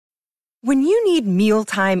When you need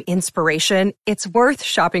mealtime inspiration, it's worth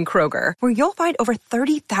shopping Kroger, where you'll find over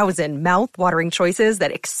 30,000 mouth-watering choices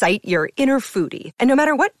that excite your inner foodie. And no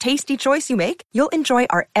matter what tasty choice you make, you'll enjoy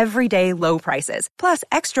our everyday low prices, plus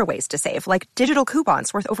extra ways to save, like digital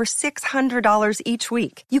coupons worth over $600 each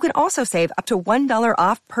week. You can also save up to $1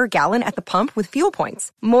 off per gallon at the pump with fuel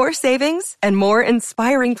points. More savings and more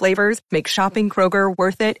inspiring flavors make shopping Kroger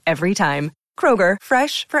worth it every time. Kroger,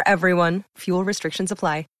 fresh for everyone. Fuel restrictions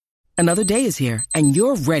apply. Another day is here, and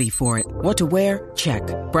you're ready for it. What to wear? Check.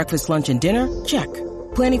 Breakfast, lunch, and dinner? Check.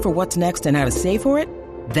 Planning for what's next and how to save for it?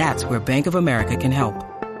 That's where Bank of America can help.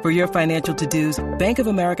 For your financial to-dos, Bank of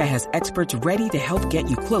America has experts ready to help get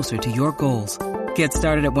you closer to your goals. Get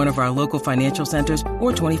started at one of our local financial centers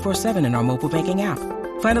or 24/7 in our mobile banking app.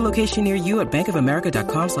 Find a location near you at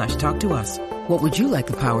bankofamerica.com/talktous. What would you like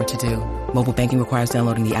the power to do? Mobile banking requires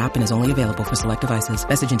downloading the app and is only available for select devices.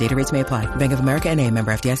 Message and data rates may apply. Bank of America N.A.,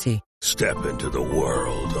 member FDIC. Step into the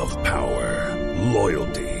world of power,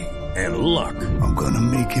 loyalty, and luck. I'm going to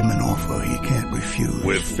make him an offer he can't refuse.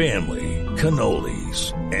 With family,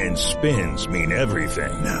 cannolis, and spins mean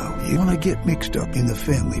everything. Now, you want to get mixed up in the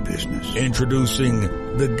family business. Introducing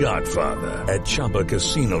The Godfather at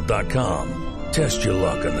ChumbaCasino.com. Test your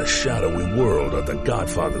luck in the shadowy world of The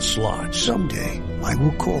Godfather slot. Someday, I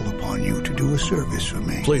will call upon you to do a service for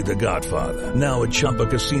me. Play The Godfather, now at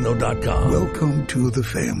ChumbaCasino.com. Welcome to the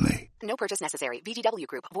family. No purchase necessary. VGW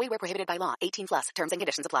Group. Void where prohibited by law. 18+. Terms and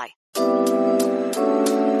conditions apply.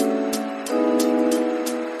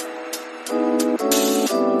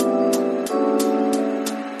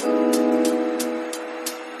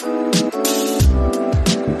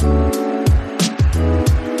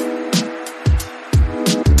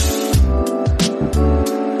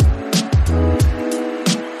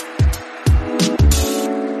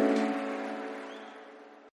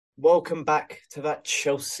 Welcome back to that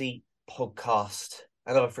Chelsea podcast.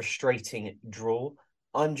 Another frustrating draw.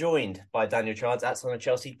 I'm joined by Daniel Chance at Son of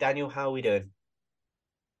Chelsea. Daniel, how are we doing?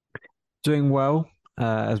 Doing well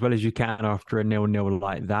as you can after a 0-0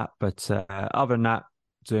 like that. But other than that,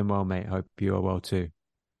 doing well, mate. Hope you are well too.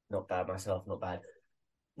 Not bad myself, not bad.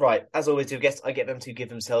 Right, as always, do guests, I get them to give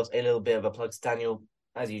themselves a little bit of a plug. Daniel,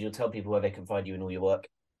 as usual, tell people where they can find you and all your work.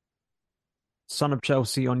 Son of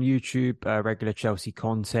Chelsea on YouTube, regular Chelsea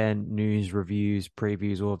content, news, reviews,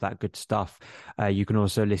 previews, all of that good stuff. You can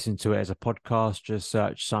also listen to it as a podcast. Just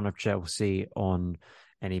search Son of Chelsea on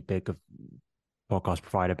any big podcast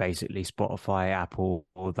provider, basically Spotify, Apple,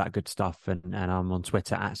 all that good stuff. And I'm on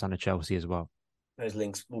Twitter at Son of Chelsea as well. Those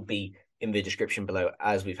links will be in the description below,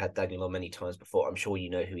 as we've had Daniel on many times before. I'm sure you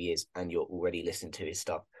know who he is and you're already listening to his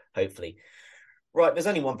stuff, hopefully. Right, there's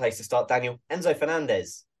only one place to start, Daniel. Enzo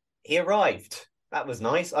Fernandez. He arrived. That was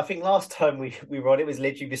nice. I think last time we were on, it was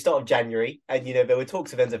literally the start of January. And, there were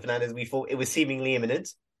talks of Enzo Fernandez. We thought it was seemingly imminent.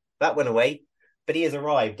 That went away. But he has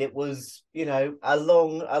arrived. It was, a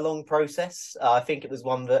long process. I think it was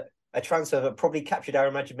a transfer that probably captured our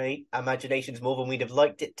imaginations more than we'd have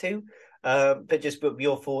liked it to. But just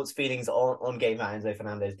your thoughts, feelings on getting that Enzo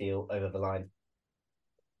Fernandez deal over the line.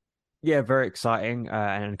 Yeah, very exciting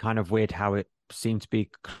and kind of weird how it seemed to be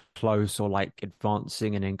close or like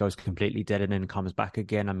advancing and then goes completely dead and then comes back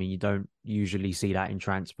again. I mean, you don't usually see that in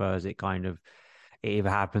transfers. It either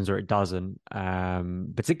happens or it doesn't,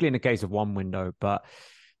 particularly in the case of one window. But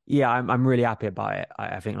yeah, I'm really happy about it.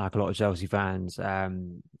 I think like a lot of Chelsea fans,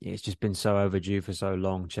 it's just been so overdue for so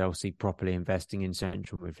long. Chelsea properly investing in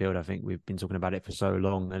central midfield. I think we've been talking about it for so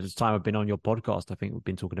long. At the time I've been on your podcast, I think we've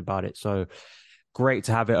been talking about it. So great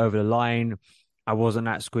to have it over the line. I wasn't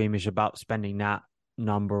that squeamish about spending that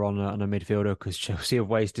number on a midfielder because Chelsea have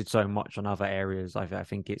wasted so much on other areas. I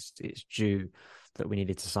think it's due that we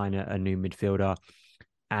needed to sign a new midfielder.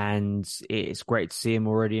 And it's great to see him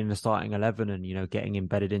already in the starting 11 and, getting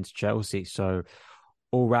embedded into Chelsea. So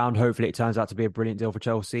all round, hopefully it turns out to be a brilliant deal for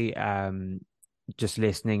Chelsea. Just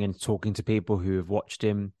listening and talking to people who have watched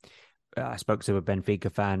him. I spoke to a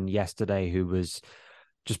Benfica fan yesterday who was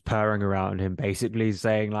just purring around him, basically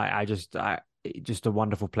saying like, just a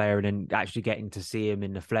wonderful player, and then actually getting to see him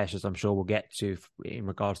in the flesh, as I'm sure we'll get to in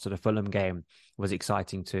regards to the Fulham game, was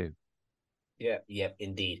exciting too. Yeah,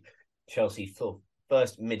 indeed. Chelsea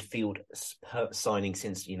first midfield signing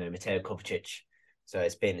since Mateo Kovacic. So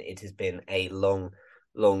it has been a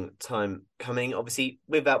long time coming. Obviously,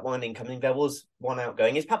 with that one incoming, there was one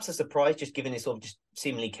outgoing. It's perhaps a surprise, just given it sort of just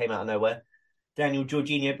seemingly came out of nowhere. Daniel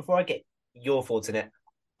Jorginho, before I get your thoughts on it,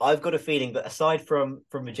 I've got a feeling that aside from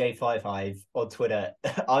the J55 on Twitter,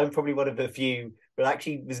 I'm probably one of the few that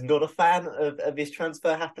actually was not a fan of this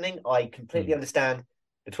transfer happening. I completely understand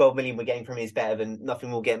the 12 million we're getting from him is better than nothing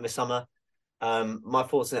we'll get in the summer. My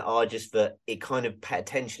thoughts on it are just that it kind of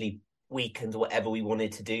potentially weakens whatever we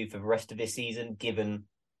wanted to do for the rest of this season, given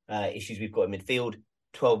issues we've got in midfield.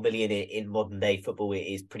 12 million in modern day football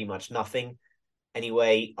is pretty much nothing.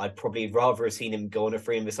 Anyway, I'd probably rather have seen him go on a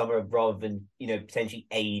free in the summer rather than, potentially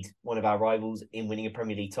aid one of our rivals in winning a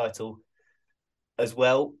Premier League title as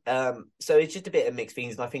well. So it's just a bit of mixed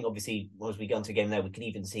feelings. And I think obviously as we go into a game there, we can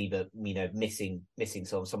even see that, missing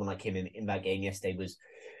someone like him in that game yesterday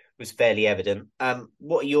was fairly evident.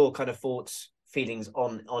 What are your kind of thoughts, feelings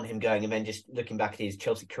on him going, and then just looking back at his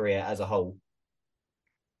Chelsea career as a whole?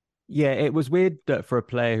 Yeah, it was weird that for a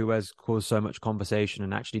player who has caused so much conversation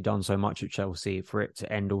and actually done so much at Chelsea, for it to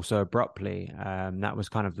end also abruptly. That was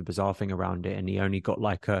kind of the bizarre thing around it. And he only got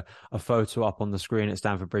like a photo up on the screen at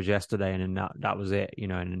Stamford Bridge yesterday, and then that was it,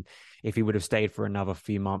 And if he would have stayed for another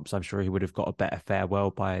few months, I'm sure he would have got a better farewell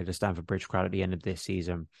by the Stamford Bridge crowd at the end of this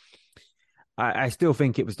season. I still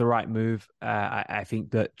think it was the right move. I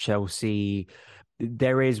think that Chelsea,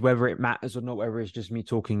 there is, whether it matters or not, whether it's just me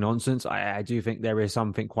talking nonsense, I do think there is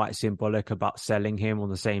something quite symbolic about selling him on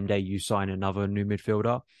the same day you sign another new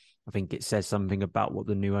midfielder. I think it says something about what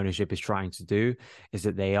the new ownership is trying to do, is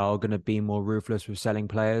that they are going to be more ruthless with selling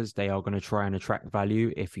players. They are going to try and attract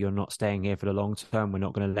value. If you're not staying here for the long term, we're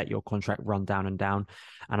not going to let your contract run down and down.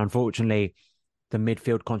 And unfortunately, the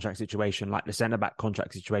midfield contract situation, like the centre-back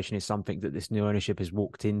contract situation, is something that this new ownership has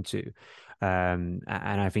walked into. And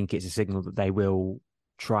I think it's a signal that they will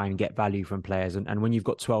try and get value from players. And when you've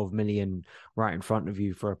got 12 million right in front of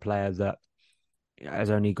you for a player that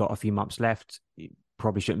has only got a few months left,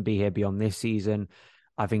 probably shouldn't be here beyond this season,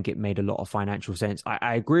 I think it made a lot of financial sense.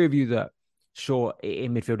 I agree with you that, sure,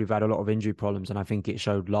 in midfield we've had a lot of injury problems, and I think it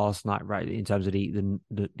showed last night, right, in terms of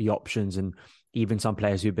the options, and even some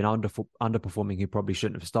players who've been underperforming who probably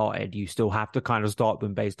shouldn't have started. You still have to kind of start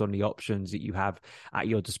them based on the options that you have at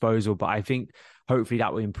your disposal. But I think hopefully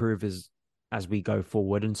that will improve as we go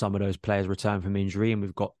forward, and some of those players return from injury, and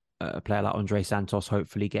we've got a player like Andre Santos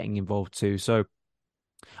hopefully getting involved too. So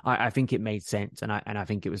I think it made sense, and I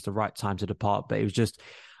think it was the right time to depart. But it was just,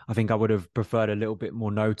 I think I would have preferred a little bit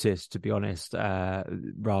more notice, to be honest,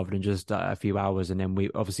 rather than just a few hours. And then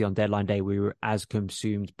we obviously on deadline day, we were as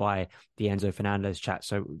consumed by the Enzo Fernandez chat.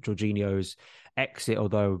 So Jorginho's exit,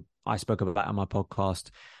 although I spoke about it on my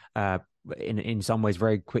podcast, in some ways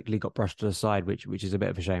very quickly got brushed to the side, which is a bit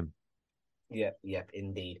of a shame. Yeah,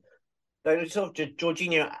 indeed. But sort of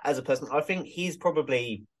Jorginho as a person, I think he's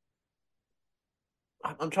probably,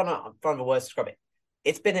 I'm trying to find the words to describe it.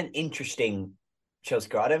 It's been an interesting Chelsea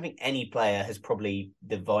career. I don't think any player has probably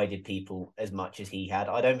divided people as much as he had.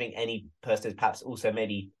 I don't think any person has perhaps also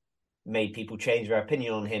maybe made people change their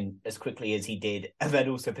opinion on him as quickly as he did, and then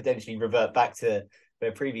also potentially revert back to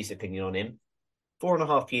their previous opinion on him.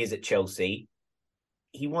 4.5 years at Chelsea.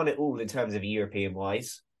 He won it all in terms of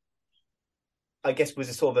European-wise. I guess was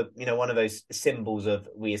a sort of one of those symbols of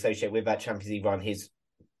we associate with that Champions League run, his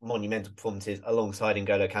monumental performances alongside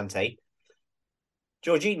N'Golo Kante.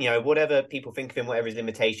 Jorginho, whatever people think of him, whatever his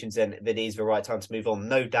limitations, and that is the right time to move on.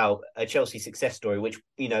 No doubt, a Chelsea success story, which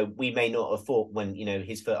we may not have thought when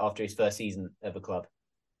after his first season of the club.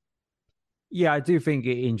 Yeah, I do think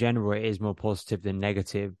in general it is more positive than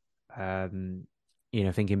negative.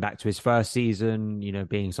 Thinking back to his first season,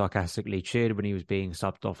 being sarcastically cheered when he was being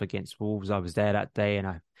subbed off against Wolves. I was there that day, and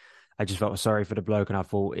I just felt sorry for the bloke, and I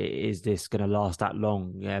thought, is this going to last that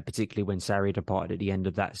long? Yeah, particularly when Sarri departed at the end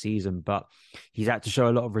of that season. But he's had to show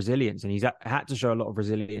a lot of resilience, and he's had to show a lot of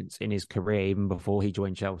resilience in his career even before he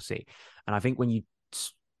joined Chelsea. And I think when you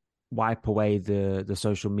wipe away the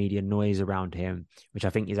social media noise around him, which I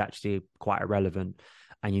think is actually quite irrelevant,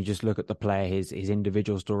 and you just look at the player, his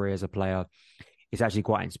individual story as a player, it's actually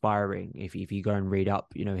quite inspiring. If you go and read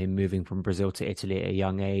up, him moving from Brazil to Italy at a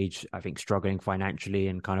young age, I think struggling financially,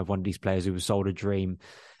 and kind of one of these players who was sold a dream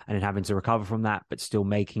and then having to recover from that, but still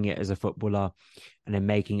making it as a footballer, and then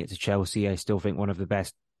making it to Chelsea. I still think one of the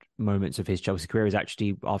best moments of his Chelsea career is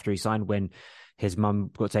actually after he signed, when his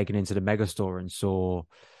mum got taken into the megastore and saw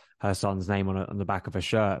her son's name on the back of a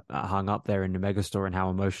shirt hung up there in the megastore, and how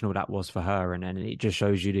emotional that was for her. And it just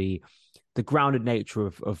shows you the grounded nature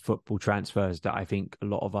of football transfers that I think a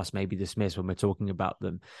lot of us maybe dismiss when we're talking about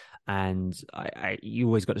them. And you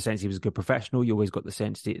always got the sense he was a good professional. You always got the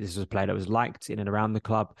sense that this was a player that was liked in and around the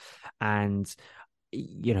club. And,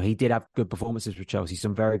 he did have good performances for Chelsea,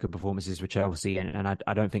 some very good performances for Chelsea. And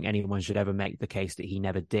I don't think anyone should ever make the case that he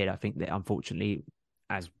never did. I think that unfortunately,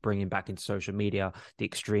 as bringing back into social media the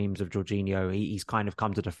extremes of Jorginho, he's kind of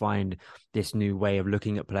come to define this new way of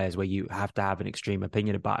looking at players where you have to have an extreme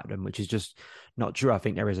opinion about them, which is just not true. I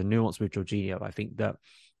think there is a nuance with Jorginho. I think that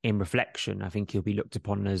in reflection, I think he'll be looked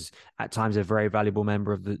upon as at times a very valuable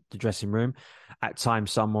member of the dressing room, at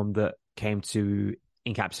times someone that came to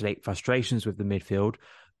encapsulate frustrations with the midfield.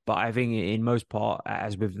 But I think in most part,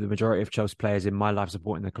 as with the majority of Chelsea players in my life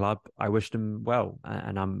supporting the club, I wish them well.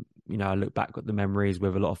 And I look back at the memories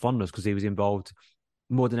with a lot of fondness because he was involved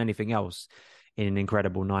more than anything else in an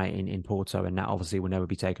incredible night in Porto. And that obviously will never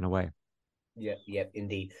be taken away. Yeah,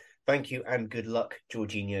 indeed. Thank you and good luck,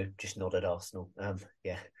 Jorginho. Just nod at Arsenal.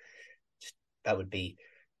 That would be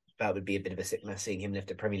a bit of a sickness seeing him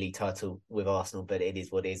lift a Premier League title with Arsenal, but it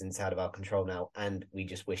is what it is, and it's out of our control now. And we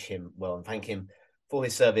just wish him well and thank him for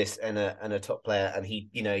his service and a top player. And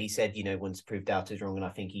he said, once to prove doubters wrong, and I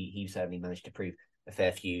think he certainly managed to prove a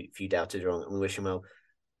fair few doubters wrong, and we wish him well.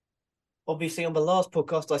 Obviously, on the last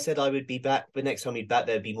podcast, I said I would be back, but next time he'd back,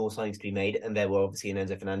 there'd be more signings to be made, and there were obviously an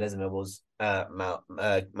Enzo Fernandez, and there was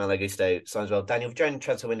Malo Gusto signs well. Daniel, the January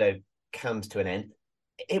transfer window comes to an end.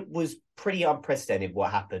 It was pretty unprecedented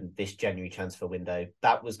what happened this January transfer window.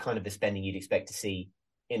 That was kind of the spending you'd expect to see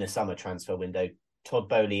in a summer transfer window. Todd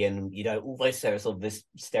Boehly and, all those sort of this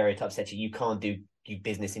stereotype set you can't do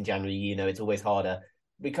business in January, it's always harder.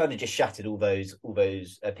 We kind of just shattered all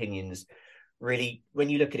those opinions. Really,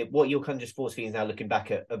 when you look at it, what your kind of just force feelings now looking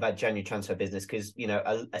back at about January transfer business, because,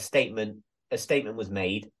 a statement was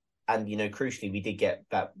made. And, crucially, we did get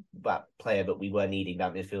that player, but we were needing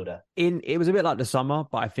that midfielder. It was a bit like the summer,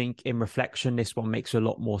 but I think in reflection, this one makes a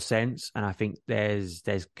lot more sense. And I think there's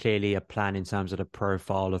clearly a plan in terms of the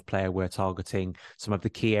profile of player we're targeting, some of the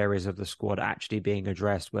key areas of the squad actually being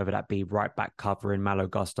addressed, whether that be right back cover in Malo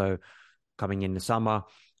Gusto coming in the summer,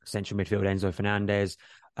 central midfield Enzo Fernandez,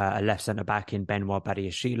 a left centre-back in Benoit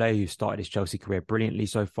Badiashile, who started his Chelsea career brilliantly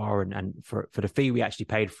so far. And for the fee we actually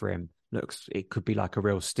paid for him, it could be like a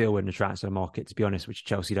real steal in the transfer market, to be honest, which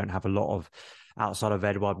Chelsea don't have a lot of outside of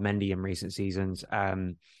Edouard Mendy in recent seasons.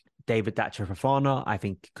 David Datcher Fofana, I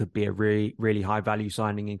think, could be a really, really high value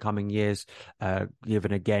signing in coming years.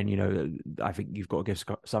 Given again, I think you've got to give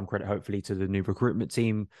some credit, hopefully, to the new recruitment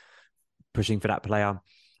team pushing for that player.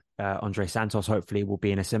 Andre Santos, hopefully, will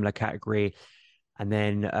be in a similar category. And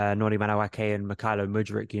then Noni Madueke and Mykhailo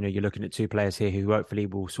Mudryk, you're looking at two players here who hopefully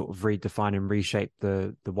will sort of redefine and reshape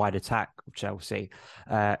the wide attack of Chelsea.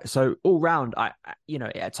 So all round,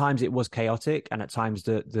 at times it was chaotic, and at times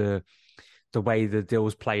the way the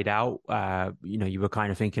deals played out, you were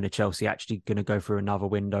kind of thinking of Chelsea actually going to go through another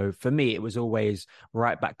window. For me, it was always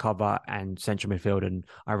right back cover and central midfield, and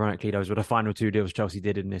ironically, those were the final two deals Chelsea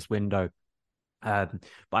did in this window. But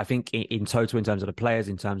I think in total, in terms of the players,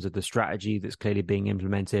 in terms of the strategy that's clearly being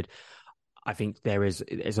implemented, I think there's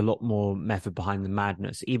a lot more method behind the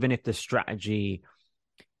madness. Even if the strategy,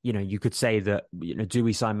 you could say that, do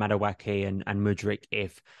we sign Madueke and Mudryk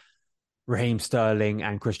if Raheem Sterling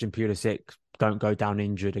and Christian Pulisic don't go down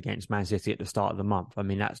injured against Man City at the start of the month? I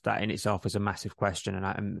mean, that in itself is a massive question, and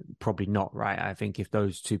I'm probably not right. I think if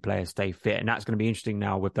those two players stay fit, and that's going to be interesting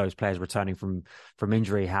now with those players returning from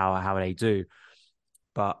injury, how they do.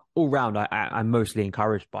 But all round, I'm mostly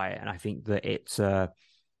encouraged by it, and I think that it's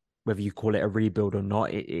whether you call it a rebuild or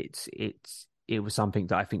not, it was something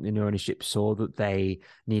that I think the new ownership saw that they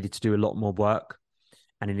needed to do a lot more work,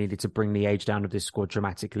 and they needed to bring the age down of this squad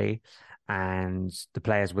dramatically. And the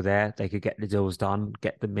players were there; they could get the deals done,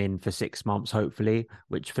 get them in for 6 months, hopefully.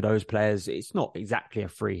 Which for those players, it's not exactly a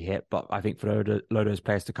free hit, but I think for a lot of those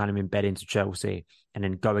players to kind of embed into Chelsea and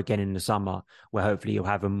then go again in the summer, where hopefully you'll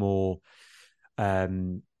have a more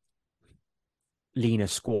leaner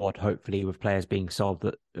squad, hopefully, with players being sold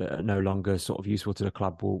that are no longer sort of useful to the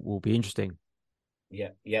club, will be interesting.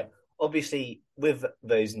 Yeah. Obviously, with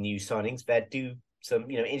those new signings, there do some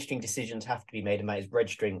interesting decisions have to be made, and that is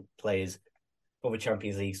registering players for the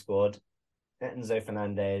Champions League squad. Enzo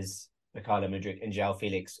Fernandez, Mykhailo Mudryk, and João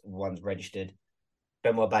Felix, one's registered.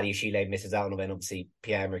 Benoit Badiashile misses out on it, and obviously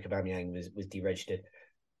Pierre-Emerick Aubameyang was deregistered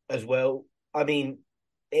as well. I mean,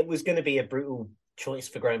 it was going to be a brutal choice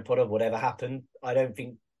for Graham Potter, whatever happened. I don't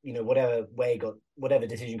think, whatever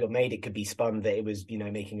decision got made, it could be spun that it was,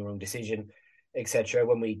 making a wrong decision, etc.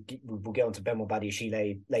 When we'll get on to Benoit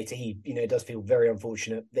Badiashile later, he, it does feel very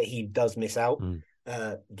unfortunate that he does miss out,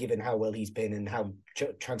 given how well he's been and how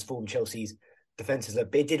transformed Chelsea's defences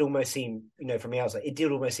look. But it did almost seem, from the outside, it did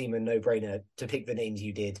almost seem a no-brainer to pick the names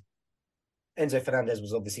you did. Enzo Fernandez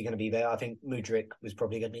was obviously going to be there. I think Mudryk was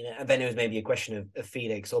probably going to be there. And then it was maybe a question of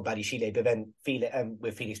Felix or Badiashile, but then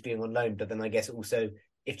with Felix being on loan. But then I guess also,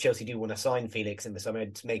 if Chelsea do want to sign Felix in the summer,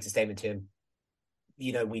 it makes a statement to him,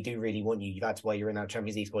 we do really want you. That's why you're in our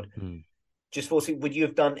Champions League squad. Just forcing, would you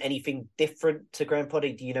have done anything different to Graham Potter?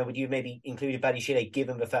 Would you have maybe included Badiashile,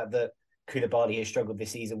 given the fact that Koulibaly has struggled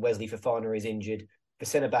this season, Wesley Fofana is injured, the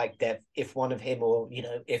centre-back depth, if one of him or,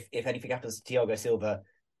 if anything happens to Thiago Silva,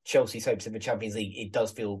 Chelsea's hopes in the Champions League, it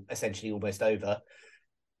does feel essentially almost over.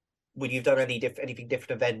 Would you have done anything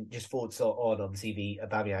different than just thoughts on obviously the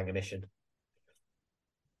Aubameyang omission?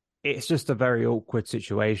 It's just a very awkward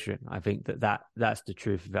situation. I think that's the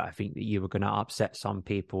truth of it. I think that you were going to upset some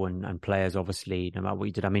people and players, obviously, no matter what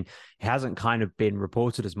you did. I mean, it hasn't kind of been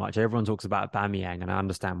reported as much. Everyone talks about Aubameyang, and I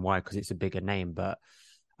understand why, because it's a bigger name. But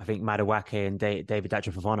I think Madueke and David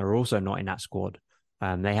Datro Fofana are also not in that squad.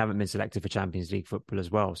 They haven't been selected for Champions League football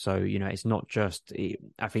as well. So, it's not just...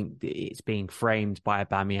 I think it's being framed by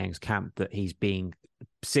Aubameyang's camp that he's being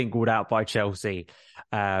singled out by Chelsea.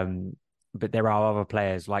 But there are other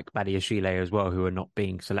players like Badiashile as well who are not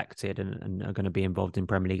being selected and are going to be involved in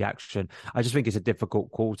Premier League action. I just think it's a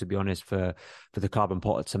difficult call, to be honest, for the club and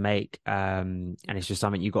Potter to make. And it's just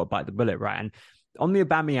something you've got to bite the bullet, right? And on the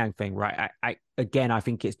Aubameyang thing, right, I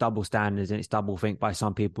think it's double standards and it's double think by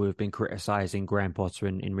some people who have been criticising Graham Potter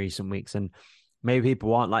in recent weeks. And maybe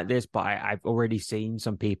people aren't like this, but I've already seen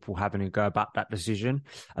some people having a go about that decision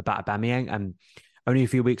about Aubameyang. And only a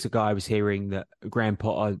few weeks ago, I was hearing that Graham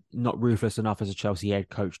Potter, not ruthless enough as a Chelsea head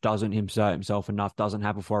coach, doesn't insert himself enough, doesn't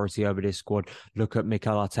have authority over this squad. Look at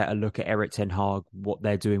Mikel Arteta, look at Erik ten Hag, what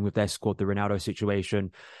they're doing with their squad, the Ronaldo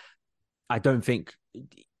situation. I don't think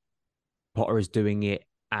Potter is doing it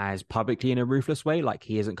as publicly in a ruthless way. Like,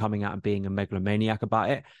 he isn't coming out and being a megalomaniac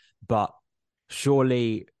about it. But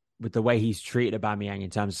surely, with the way he's treated Aubameyang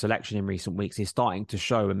in terms of selection in recent weeks, he's starting to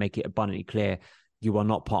show and make it abundantly clear, you are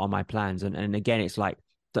not part of my plans. And again, it's like,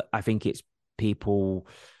 I think it's people,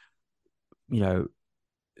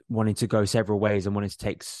 wanting to go several ways and wanting to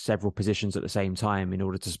take several positions at the same time in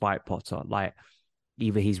order to spite Potter. Like,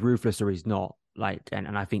 either he's ruthless or he's not. Like,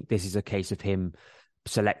 and I think this is a case of him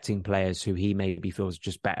selecting players who he maybe feels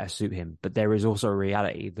just better suit him. But there is also a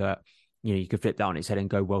reality that, you could flip that on its head and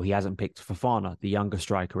go, well, he hasn't picked Fofana, the younger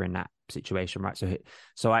striker in that situation, right?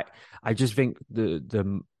 So I just think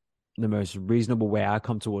the most reasonable way I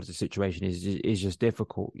come towards the situation is just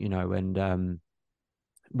difficult, and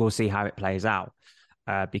we'll see how it plays out.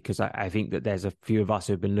 Because I think that there's a few of us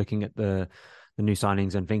who have been looking at the new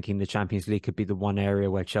signings and thinking the Champions League could be the one area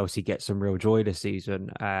where Chelsea gets some real joy this season,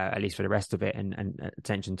 at least for the rest of it, and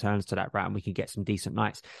attention turns to that, right? And we can get some decent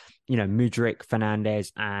nights. Mudryk,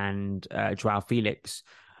 Fernandes, and Joao Felix.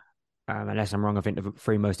 Unless I'm wrong, I think the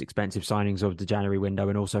three most expensive signings of the January window,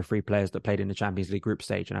 and also three players that played in the Champions League group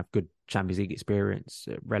stage and have good Champions League experience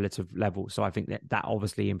at relative level. So I think that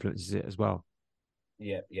obviously influences it as well.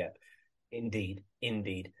 Yeah. Indeed.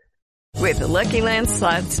 With the Lucky Land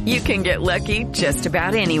Slots, you can get lucky just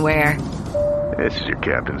about anywhere. This is your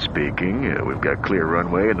captain speaking. We've got clear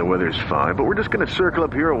runway and the weather's fine, but we're just going to circle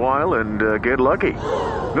up here a while and get lucky.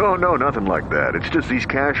 No, nothing like that. It's just these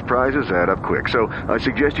cash prizes add up quick. So I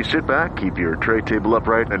suggest you sit back, keep your tray table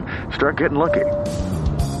upright, and start getting lucky.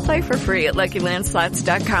 Play for free at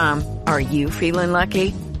LuckyLandSlots.com. Are you feeling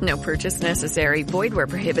lucky? No purchase necessary. Void where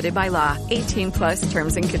prohibited by law. 18+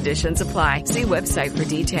 terms and conditions apply. See website for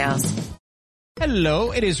details. Hello,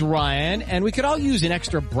 it is Ryan, and we could all use an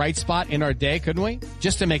extra bright spot in our day, couldn't we?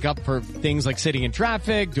 Just to make up for things like sitting in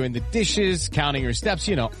traffic, doing the dishes, counting your steps,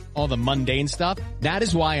 all the mundane stuff. That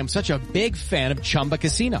is why I'm such a big fan of Chumba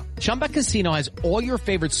Casino. Chumba Casino has all your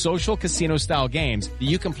favorite social casino-style games that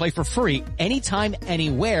you can play for free anytime,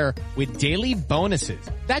 anywhere with daily bonuses.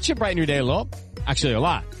 That should brighten your day a little. Actually, a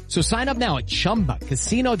lot. So sign up now at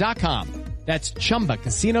ChumbaCasino.com. That's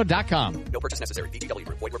ChumbaCasino.com. No purchase necessary. VGW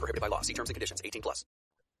Group. Void where prohibited by law. See terms and conditions. 18+.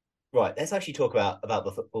 Right, let's actually talk about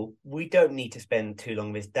the football. We don't need to spend too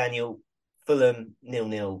long with this. Daniel, Fulham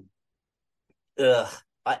 0-0.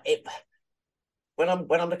 When I'm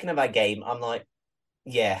looking at that game, I'm like,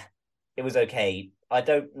 yeah, it was okay. I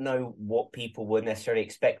don't know what people were necessarily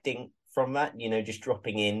expecting from that. Just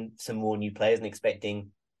dropping in some more new players and expecting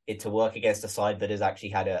it to work against a side that has actually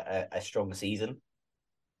had a strong season.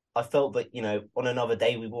 I felt that, on another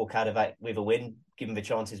day we walk out of that with a win, given the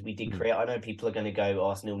chances we did create. I know people are going to go,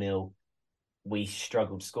 Arsenal 0-0, we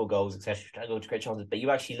struggled to score goals, etc., struggled to create chances. But you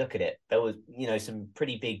actually look at it, there was, some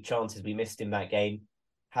pretty big chances we missed in that game.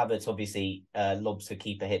 Havertz obviously lobs for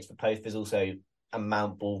keeper hits for post. There's also a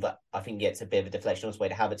Mount ball that I think gets a bit of a deflection on its way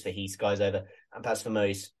to Havertz for he skies over. And perhaps the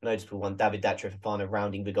most noticeable one, David Datro Fofana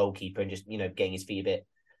rounding the goalkeeper and just, getting his feet a bit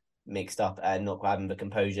mixed up and not having the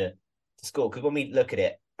composure to score. Because when we look at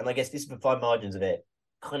it, and I guess this is the fine margins of it,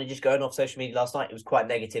 kind of just going off social media last night, it was quite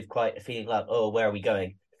negative, quite a feeling like, oh, where are we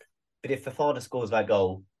going? But if Fofana scores that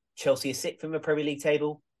goal, Chelsea is 6th in the Premier League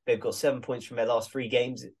table. They've got 7 points from their last 3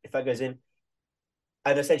 games. If that goes in,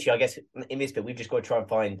 And essentially, I guess in this bit, we've just got to try and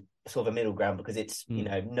find sort of a middle ground because it's,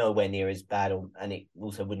 nowhere near as bad, and it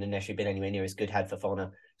also wouldn't have necessarily been anywhere near as good had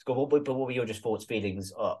Fofana scored. But what were your just thoughts,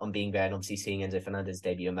 feelings on being there and obviously seeing Enzo Fernandez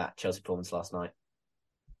debut in that Chelsea performance last night?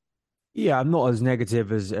 Yeah, I'm not as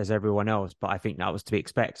negative as everyone else, but I think that was to be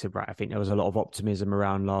expected, right? I think there was a lot of optimism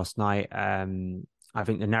around last night. I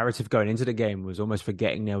think the narrative going into the game was almost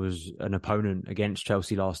forgetting there was an opponent against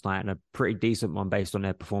Chelsea last night, and a pretty decent one based on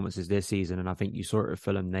their performances this season. And I think you saw it with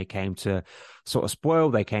Fulham. They came to sort of spoil.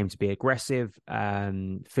 They came to be aggressive,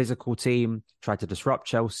 physical team, tried to disrupt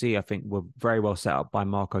Chelsea. I think were very well set up by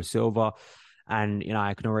Marco Silva. And,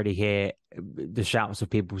 I can already hear the shouts of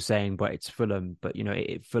people saying, but it's Fulham. But,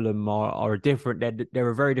 Fulham are a different, they're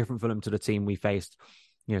a very different Fulham to the team we faced,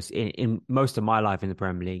 in most of my life in the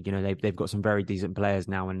Premier League. They've got some very decent players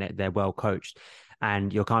now, and they're well coached.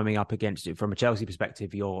 And you're coming up against it from a Chelsea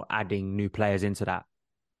perspective. You're adding new players into that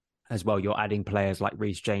as well. You're adding players like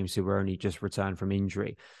Reece James, who were only just returned from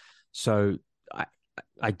injury. So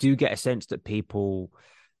I do get a sense that people,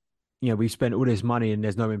 we've spent all this money and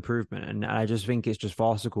there's no improvement. And I just think it's just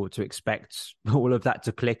farcical to expect all of that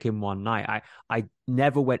to click in one night. I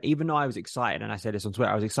never went, even though I was excited, and I said this on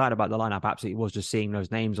Twitter, I was excited about the lineup. Absolutely was, just seeing those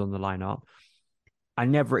names on the lineup. I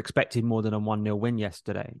never expected more than a 1-0 win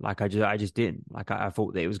yesterday. Like I just didn't. Like I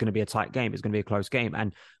thought that it was going to be a tight game. It's going to be a close game.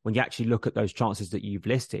 And when you actually look at those chances that you've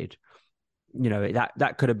listed,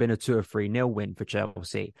 that could have been a 2 or 3-0 win for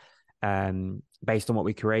Chelsea. Based on what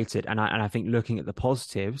we created. And I think looking at the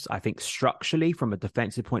positives, I think structurally from a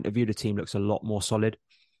defensive point of view, the team looks a lot more solid,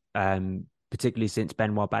 particularly since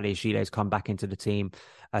Benoit Badiashile has come back into the team.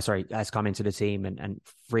 Has come into the team, and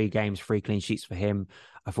 3 games, 3 clean sheets for him.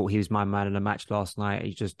 I thought he was my man in the match last night.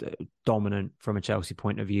 He's just dominant from a Chelsea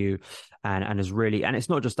point of view, and is really, and it's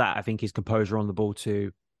not just that. I think his composure on the ball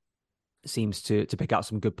too seems to pick out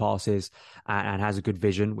some good passes, and has a good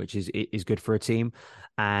vision, which is good for a team.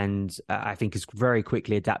 And I think is very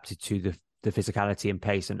quickly adapted to the physicality and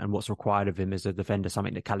pace and what's required of him as a defender,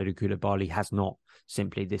 something that Kalidou Koulibaly has not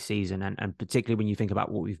simply this season. And particularly when you think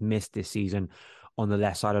about what we've missed this season on the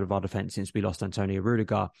left side of our defence since we lost Antonio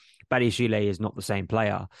Rudiger, Badiashile is not the same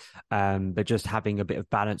player. But just having a bit of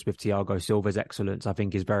balance with Thiago Silva's excellence, I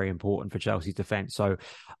think, is very important for Chelsea's defence. So,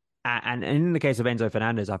 and in the case of Enzo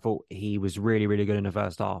Fernandez, I thought he was really, really good in the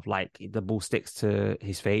first half. Like, the ball sticks to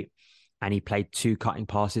his feet, and he played 2 cutting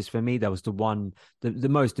passes for me. There was the one, the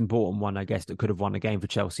most important one, I guess, that could have won the game for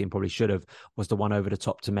Chelsea and probably should have, was the one over the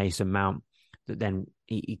top to Mason Mount, that then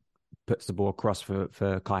he puts the ball across for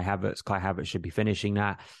Kai Havertz. Kai Havertz should be finishing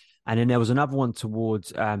that. And then there was another one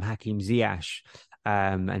towards Hakim Ziyech.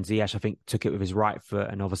 And Ziyech, I think, took it with his right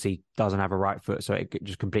foot, and obviously doesn't have a right foot, so it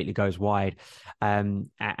just completely goes wide.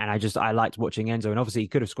 And I liked watching Enzo, and obviously he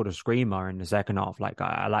could have scored a screamer in the second half. Like,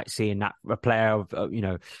 I like seeing that, a player of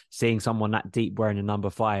seeing someone that deep wearing the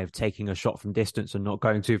number 5 taking a shot from distance and not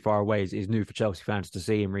going too far away is new for Chelsea fans to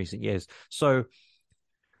see in recent years. So,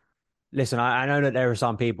 listen, I know that there are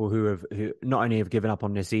some people who not only have given up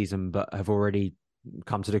on this season, but have already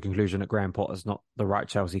come to the conclusion that Graham Potter's not the right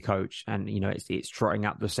Chelsea coach. And, it's trotting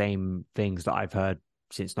out the same things that I've heard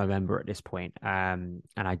since November at this point. And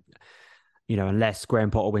I, unless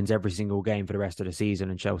Graham Potter wins every single game for the rest of the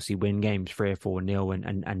season and Chelsea win games 3 or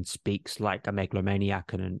 4-0 and speaks like a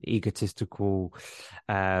megalomaniac and an egotistical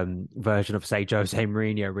version of, say, Jose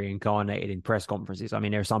Mourinho reincarnated in press conferences. I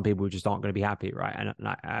mean, there are some people who just aren't going to be happy, right? And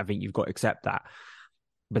I think you've got to accept that.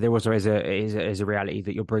 But there also is a reality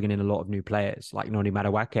that you're bringing in a lot of new players. Like Noni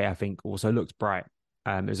Madueke, I think, also looked bright.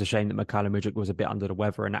 It was a shame that Mykhailo Mudryk was a bit under the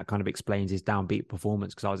weather, and that kind of explains his downbeat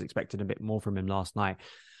performance, because I was expecting a bit more from him last night.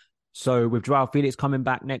 So with Joao Felix coming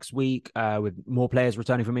back next week, with more players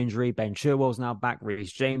returning from injury, Ben Chilwell's now back,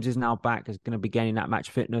 Reece James is now back, is going to be gaining that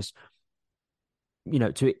match fitness.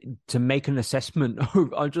 To make an assessment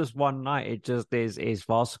on just one night, it just is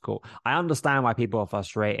farcical. I understand why people are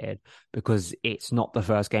frustrated, because it's not the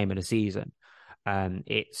first game of the season.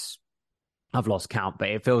 I've lost count, but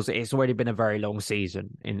it feels it's already been a very long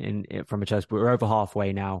season from a Chelsea. We're over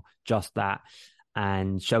halfway now, just that,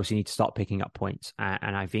 and Chelsea need to start picking up points.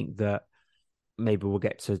 And I think that maybe we'll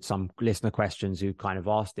get to some listener questions who kind of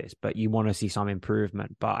asked this, but you want to see some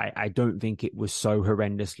improvement. But I don't think it was so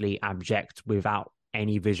horrendously abject without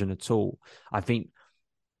any vision at all. I think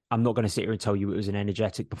I'm not going to sit here and tell you it was an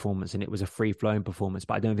energetic performance and it was a free-flowing performance,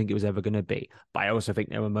 but I don't think it was ever going to be. But I also think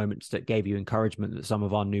there were moments that gave you encouragement that some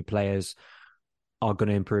of our new players are going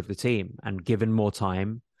to improve the team. And given more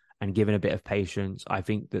time and given a bit of patience, I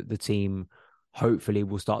think that the team hopefully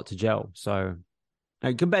will start to gel. So,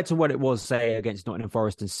 compared to what it was, say, against Nottingham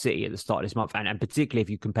Forest and City at the start of this month, and particularly if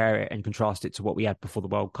you compare it and contrast it to what we had before the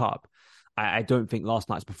World Cup, I don't think last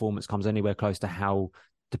night's performance comes anywhere close to how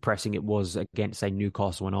depressing it was against, say,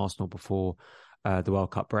 Newcastle and Arsenal before the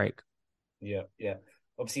World Cup break. Yeah.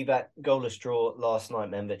 Obviously, that goalless draw last night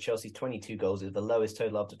meant that Chelsea's 22 goals is the lowest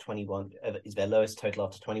total after 21. Is their lowest total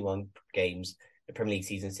after 21 games the Premier League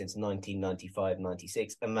season since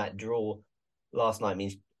 1995-96, and that draw last night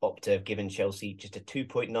means Opta have given Chelsea just a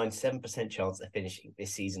 2.97% chance of finishing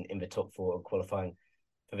this season in the top four and qualifying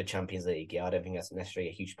for the Champions League. Yeah, I don't think that's necessarily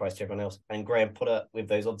a huge surprise to everyone else. And Graham Potter, with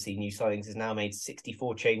those obviously new signings, has now made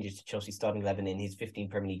 64 changes to Chelsea's starting 11 in his 15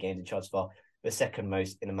 Premier League games in charge so far, the second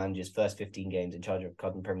most in a manager's first 15 games in charge of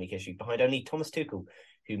club Premier League history, behind only Thomas Tuchel,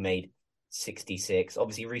 who made 66.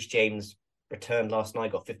 Obviously, Reece James returned last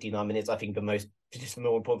night, got 59 minutes. I think the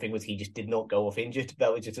more important thing was he just did not go off injured.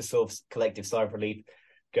 That was just a sort of collective sigh of relief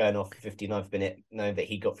going off the 59th minute, knowing that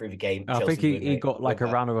he got through the game. I think he got like a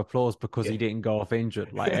round of applause because he didn't go off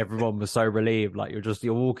injured. Like everyone was so relieved. Like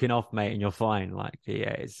you're walking off, mate, and you're fine. Like,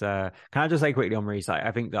 yeah, it's can I just say quickly on Reece?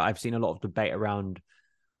 I think that I've seen a lot of debate around,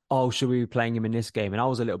 oh, should we be playing him in this game? And I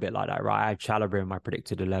was a little bit like that, right? I had Chalobah in my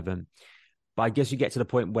predicted 11. But I guess you get to the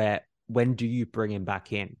point where, when do you bring him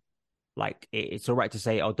back in? Like, it's all right to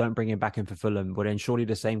say, oh, don't bring him back in for Fulham, but then surely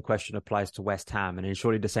the same question applies to West Ham, and then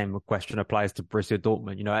surely the same question applies to Borussia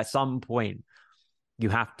Dortmund. You know, at some point, you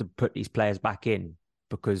have to put these players back in,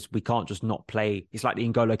 because we can't just not play. It's like the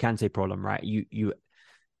N'Golo Kante problem, right?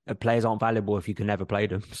 Players aren't valuable if you can never play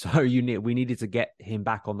them. So we needed to get him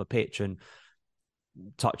back on the pitch, and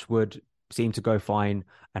touch wood, seemed to go fine,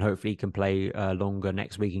 and hopefully he can play longer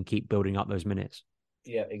next week and keep building up those minutes.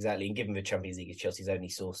 Yeah, exactly. And given the Champions League is Chelsea's only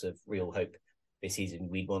source of real hope this season,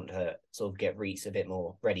 we'd want to sort of get Reece a bit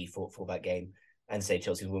more ready for that game. And say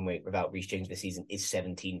Chelsea's win rate without Reece James this season is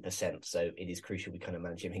 17%. So it is crucial we kind of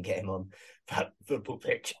manage him and get him on that football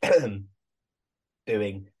pitch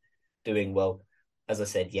doing well. As I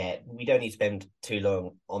said, yeah, we don't need to spend too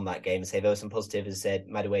long on that game. Say there were some positives, as said,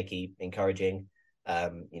 Madueke encouraging,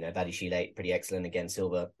 Badiashile pretty excellent, again,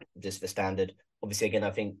 Silva just the standard. Obviously, again, I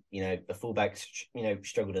think, the fullbacks,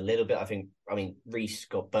 struggled a little bit. I mean, Reece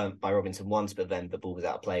got burnt by Robinson once, but then the ball was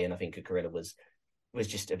out of play, and I think Cucurella was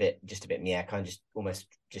just a bit kind of just almost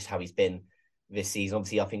just how he's been this season.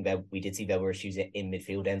 Obviously, I think we did see there were issues in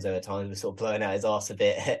midfield. Enzo at times was sort of blowing out his arse a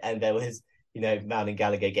bit, and there was, Mount and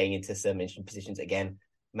Gallagher getting into some interesting positions. Again,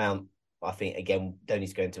 Mount, I think, again, don't need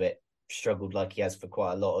to go into it, struggled like he has for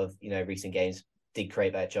quite a lot of, recent games, did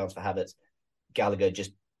create that chance for Havertz. Gallagher,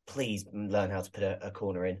 just please learn how to put a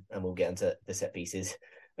corner in, and we'll get into the set pieces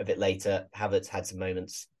a bit later. Havertz had some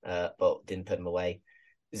moments, but didn't put them away.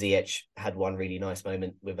 Ziyech had one really nice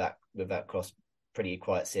moment with that cross, pretty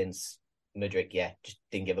quiet since. Mudryk, just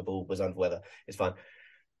didn't give a ball, was under weather. It's fine.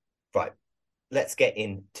 Right, let's get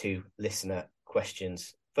into listener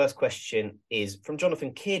questions. First question is from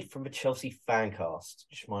Jonathan Kidd from the Chelsea Fancast.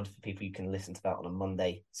 Just a reminder for people, you can listen to that on a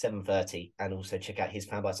Monday, 7:30, and also check out his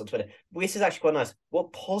fan bites on Twitter. But this is actually quite nice.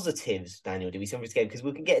 What positives, Daniel, do we see from this game? Because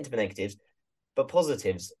we can get into the negatives, but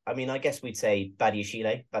positives, I mean, I guess we'd say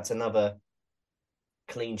Badiashile. That's another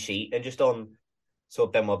clean sheet. And just on sort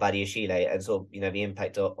of Benoit Badiashile and sort of, the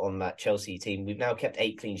impact on that Chelsea team, we've now kept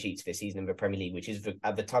 8 clean sheets this season in the Premier League, which is,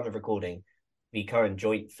 at the time of recording, the current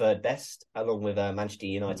joint third best, along with Manchester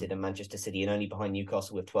United and Manchester City, and only behind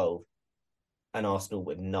Newcastle with 12 and Arsenal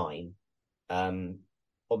with 9.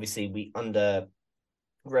 Obviously, under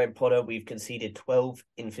Graham Potter, we've conceded 12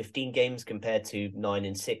 in 15 games compared to 9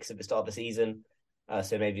 in 6 at the start of the season.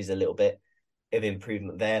 So maybe there's a little bit of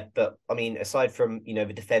improvement there. But, I mean, aside from, the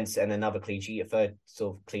defence and another clean sheet, a third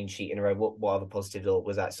sort of clean sheet in a row, what other positives, or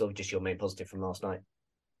was that sort of just your main positive from last night?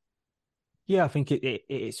 Yeah, I think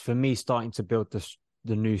it's for me starting to build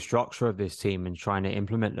the new structure of this team and trying to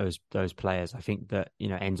implement those players. I think that,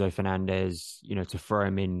 Enzo Fernandez, to throw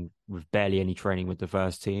him in with barely any training with the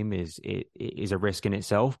first team is a risk in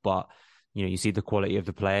itself. But, you see the quality of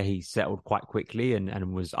the player. He settled quite quickly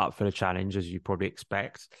and was up for the challenge, as you probably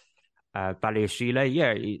expect.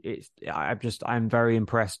 Badiashile, I'm very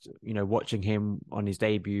impressed, watching him on his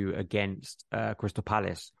debut against Crystal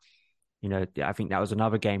Palace. I think that was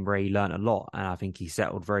another game where he learned a lot, and I think he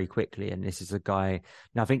settled very quickly. And this is a guy,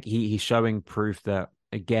 and I think he's showing proof that,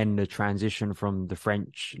 again, the transition from the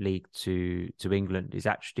French league to England is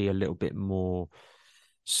actually a little bit more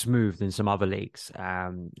smooth than some other leagues.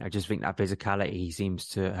 I just think that physicality, he seems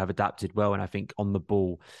to have adapted well. And I think on the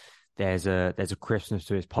ball, there's a crispness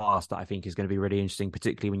to his pass that I think is going to be really interesting,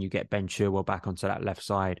 particularly when you get Ben Chilwell back onto that left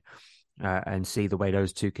side. And see the way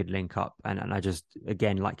those two could link up. And I just,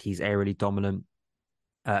 again, like, he's aerially dominant.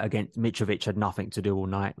 against Mitrovic had nothing to do all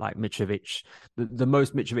night. Like Mitrovic, the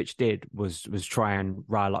most Mitrovic did was try and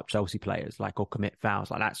rile up Chelsea players, like, or commit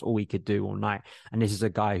fouls. Like, that's all he could do all night. And this is a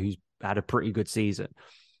guy who's had a pretty good season.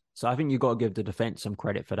 So I think you've got to give the defense some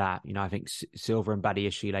credit for that. You know, I think Silva and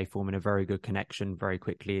Badiashile forming a very good connection very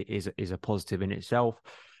quickly is a positive in itself.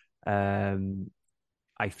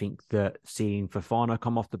 I think that seeing Fofana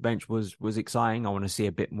come off the bench was exciting. I want to see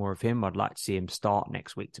a bit more of him. I'd like to see him start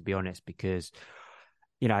next week, to be honest, because,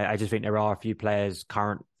 you know, I just think there are a few players,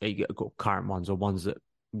 current ones or ones that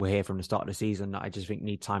were here from the start of the season, that I just think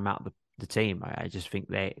need time out of the team. I just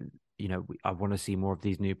think I want to see more of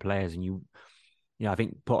these new players, and I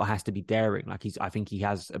think Potter has to be daring. Like, I think he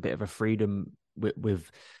has a bit of a freedom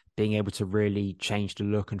with being able to really change the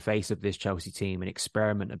look and face of this Chelsea team and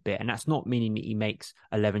experiment a bit. And that's not meaning that he makes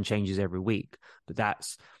 11 changes every week, but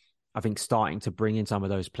that's, I think, starting to bring in some of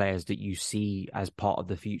those players that you see as part of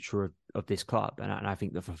the future of this club. And I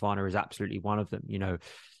think that Fofana is absolutely one of them. You know,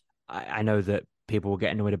 I know that people were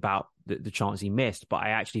getting annoyed about the chance he missed, but I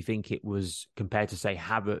actually think it was, compared to, say,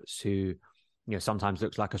 Havertz, who, you know, sometimes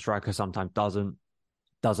looks like a striker, sometimes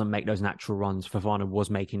doesn't make those natural runs. Fofana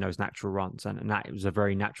was making those natural runs, and that it was a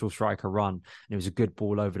very natural striker run, and it was a good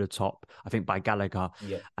ball over the top, I think, by Gallagher.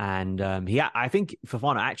 Yeah. And I think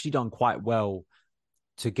Fofana actually done quite well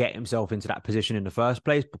to get himself into that position in the first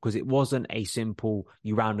place, because it wasn't a simple,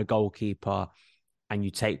 you round the goalkeeper and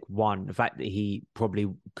you take one. The fact that he probably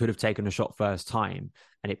could have taken a shot first time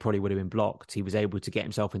and it probably would have been blocked, he was able to get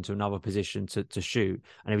himself into another position to shoot.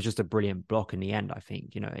 And it was just a brilliant block in the end, I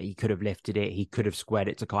think. You know, he could have lifted it. He could have squared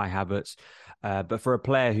it to Kai Havertz. But for a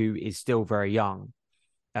player who is still very young,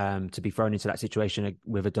 to be thrown into that situation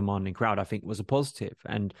with a demanding crowd, I think was a positive.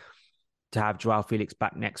 And to have Joao Felix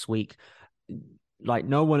back next week, like,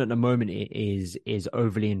 no one at the moment is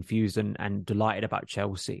overly infused and delighted about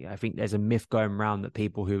Chelsea. I think there's a myth going around that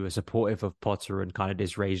people who are supportive of Potter and kind of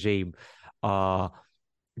this regime are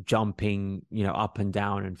jumping, you know, up and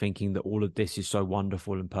down and thinking that all of this is so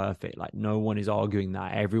wonderful and perfect. Like, no one is arguing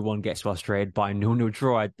that. Everyone gets frustrated by 0-0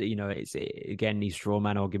 draw. You know, it's, again, these straw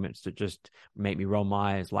man arguments that just make me roll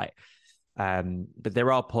my eyes. Like, but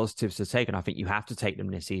there are positives to take, and I think you have to take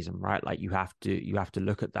them this season, right? Like, you have to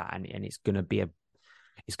look at that, and it's going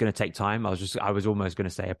to take time. I was almost going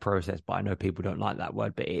to say a process, but I know people don't like that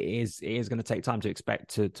word, but it is going to take time to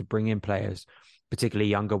expect to bring in players, particularly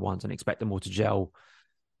younger ones, and expect them all to gel.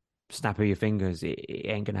 Snap of your fingers, it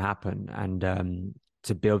ain't going to happen. And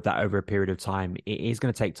to build that over a period of time, it is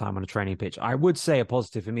going to take time on a training pitch. I would say a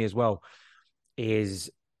positive for me as well is,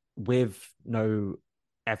 with no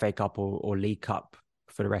FA Cup or League Cup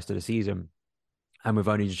for the rest of the season, and with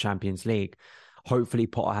only the Champions League, hopefully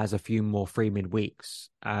Potter has a few more free midweeks,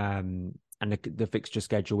 and the fixture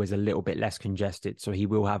schedule is a little bit less congested, so he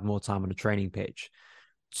will have more time on the training pitch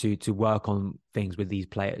to work on things with these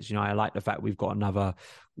players. You know, I like the fact we've got another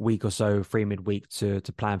week or so free midweek to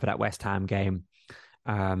plan for that West Ham game,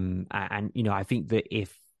 and you know, I think that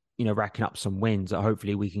if, you know, racking up some wins,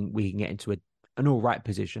 hopefully we can get into an all right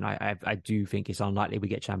position. I do think it's unlikely we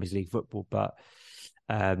get Champions League football, but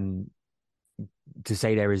to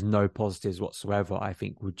say there is no positives whatsoever, I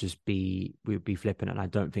think we'd be flippant, and I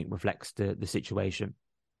don't think reflects the situation.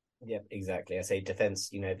 Yeah, exactly. I say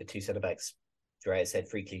defence, you know, the two centre-backs, Drea said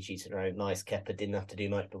 3 clean sheets in a row. Nice. Kepa didn't have to do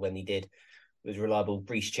much, but when he did, it was reliable.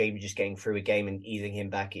 Reece James just getting through a game and easing him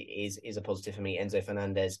back, it is a positive for me. Enzo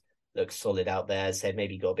Fernandez looks solid out there. As I said,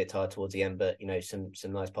 maybe got a bit tired towards the end, but, you know, some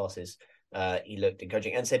nice passes. He looked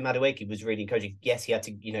encouraging. And said Madueke was really encouraging. Yes, he had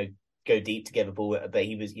to, you know, go deep to get the ball, but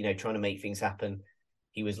he was, you know, trying to make things happen.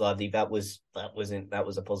 He was lively. That was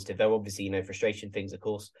a positive. There were obviously, you know, frustration things, of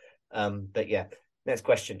course. But yeah. Next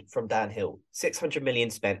question from Dan Hill. 600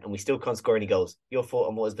 million spent and we still can't score any goals. Your thought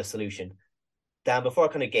on what is the solution? Dan, before I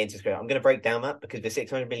kind of get into this, I'm going to break down that, because the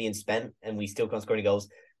 600 million spent and we still can't score any goals,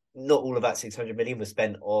 not all of that 600 million was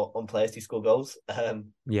spent on players who score goals.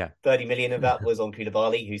 30 million of that was on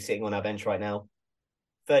Koulibaly, who's sitting on our bench right now.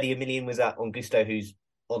 30 million was on Gusto, who's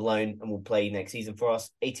on loan and will play next season for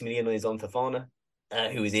us. 80 million is on Fofana,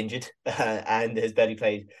 who is injured and has barely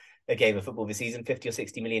played a game of football this season. 50 or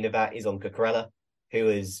 60 million of that is on Cucurella, who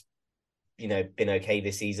has, you know, been okay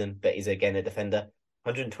this season, but is again a defender.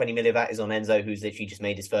 120 million of that is on Enzo, who's literally just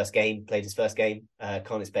played his first game.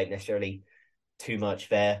 Can't expect necessarily too much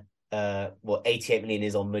there. 88 million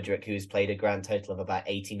is on Mudryk, who's played a grand total of about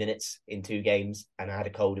 80 minutes in 2 games and had a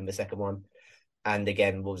cold in the second one. And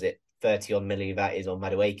again, 30 odd million of that is on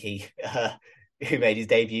Madueke, who made his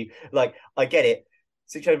debut. Like, I get it.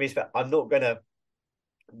 600 million, I'm not going to,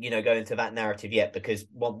 you know, go into that narrative yet, because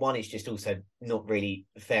one, it's just also not really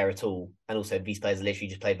fair at all. And also these players literally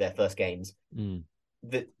just played their first games.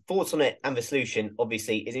 the thoughts on it and the solution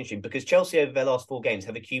obviously is interesting because Chelsea over their last 4 games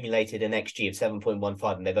have accumulated an XG of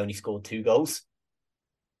 7.15 and they've only scored 2 goals.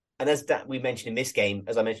 And as that we mentioned in this game,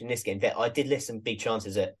 that I did list some big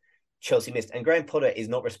chances that Chelsea missed. And Graham Potter is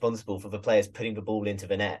not responsible for the players putting the ball into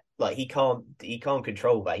the net. Like he can't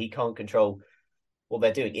control that. He can't control what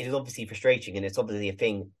they're doing. It is obviously frustrating and it's obviously a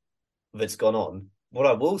thing that's gone on. What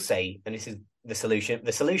I will say, and this is the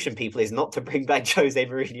solution, people, is not to bring back Jose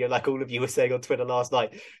Mourinho like all of you were saying on Twitter last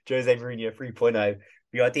night, Jose Mourinho 3.0.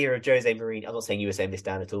 The idea of Jose Mourinho, I'm not saying you were saying this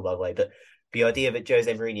down at all, by the way, but the idea that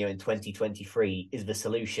Jose Mourinho in 2023 is the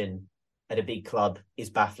solution at a big club is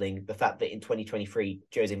baffling. The fact that in 2023,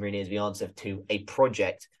 Jose Mourinho is the answer to a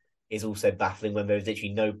project is also baffling when there's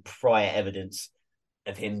literally no prior evidence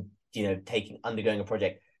of him, undergoing a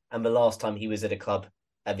project. And the last time he was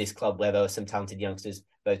at this club where there were some talented youngsters,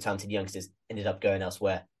 those talented youngsters ended up going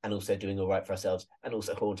elsewhere and also doing all right for ourselves and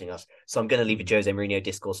also haunting us. So I'm going to leave a Jose Mourinho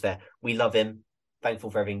discourse there. We love him.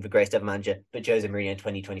 Thankful for having the greatest ever manager, but Jose Mourinho in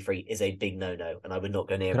 2023 is a big no-no, and I would not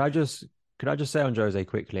go near. Could I just say on Jose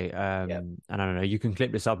quickly? And I don't know, you can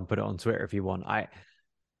clip this up and put it on Twitter if you want. I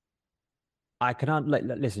cannot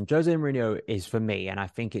listen. Jose Mourinho is, for me, and I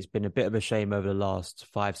think it's been a bit of a shame over the last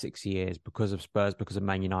 5-6 years because of Spurs, because of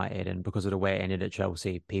Man United, and because of the way it ended at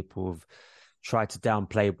Chelsea. People have tried to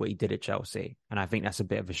downplay what he did at Chelsea, and I think that's a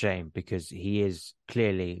bit of a shame because he is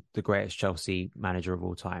clearly the greatest Chelsea manager of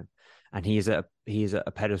all time. And he is at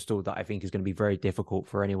a pedestal that I think is going to be very difficult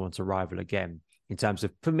for anyone to rival again in terms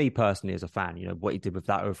of, for me personally as a fan, what he did with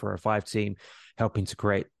that 0-4-5 team, helping to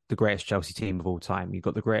create the greatest Chelsea team of all time. You've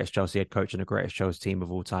got the greatest Chelsea head coach and the greatest Chelsea team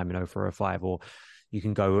of all time in 0-4-5, or you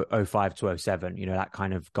can go 05-07, that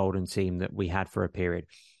kind of golden team that we had for a period.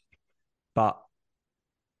 But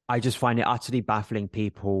I just find it utterly baffling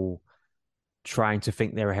people trying to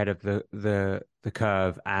think they're ahead of the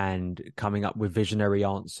curve and coming up with visionary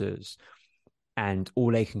answers, and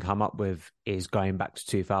all they can come up with is going back to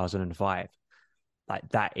 2005. Like,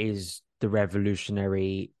 that is the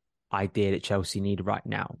revolutionary idea that Chelsea need right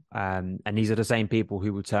now. And these are the same people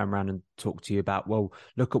who will turn around and talk to you about, well,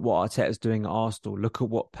 look at what Arteta's doing at Arsenal, look at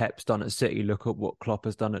what Pep's done at City, look at what Klopp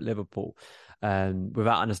has done at Liverpool,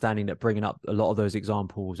 without understanding that bringing up a lot of those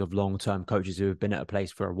examples of long-term coaches who have been at a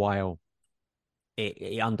place for a while,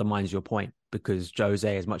 it undermines your point, because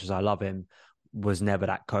Jose, as much as I love him, was never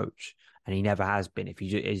that coach, and he never has been. If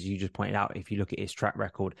you, as you just pointed out, if you look at his track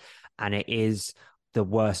record, and it is the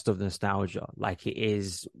worst of nostalgia. Like, it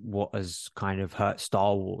is what has kind of hurt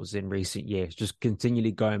Star Wars in recent years, just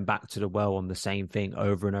continually going back to the well on the same thing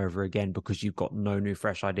over and over again because you've got no new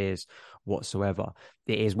fresh ideas whatsoever.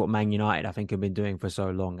 It is what Man United, I think, have been doing for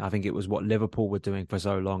so long. I think it was what Liverpool were doing for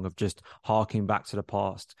so long, of just harking back to the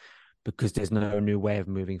past because there's no new way of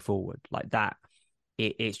moving forward. Like that,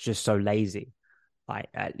 it's just so lazy. Like,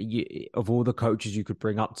 of all the coaches you could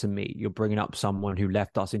bring up to me, you're bringing up someone who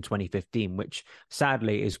left us in 2015, which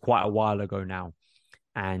sadly is quite a while ago now.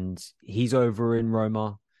 And he's over in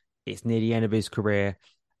Roma. It's near the end of his career.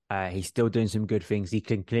 He's still doing some good things. He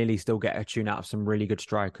can clearly still get a tune out of some really good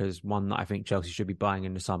strikers, one that I think Chelsea should be buying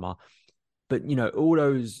in the summer. But,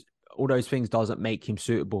 all those things doesn't make him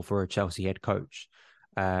suitable for a Chelsea head coach,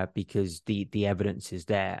 because the evidence is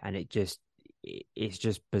there, and it's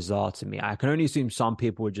just bizarre to me. I can only assume some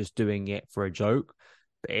people are just doing it for a joke.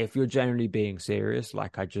 But if you're generally being serious,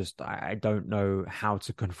 like, I don't know how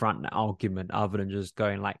to confront that argument other than just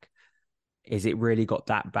going like, is it really got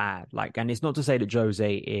that bad? Like, and it's not to say that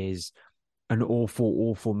Jose is an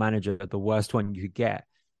awful manager, the worst one you could get.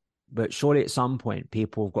 But surely at some point,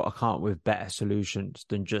 people have got to come up with better solutions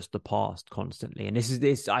than just the past constantly. And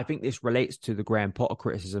I think this relates to the Graham Potter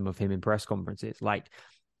criticism of him in press conferences. Like,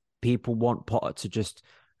 people want Potter to just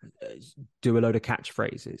do a load of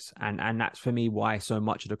catchphrases. And that's, for me, why so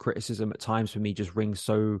much of the criticism at times for me just rings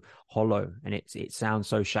so hollow, and it sounds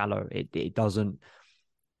so shallow. It doesn't,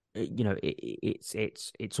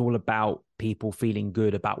 it's all about people feeling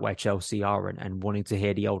good about where Chelsea are and wanting to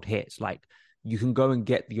hear the old hits. Like, you can go and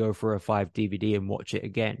get the 0-4-5 DVD and watch it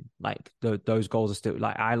again. Like, those goals are still,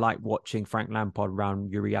 like, I like watching Frank Lampard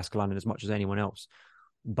around Yuri Askelainen as much as anyone else.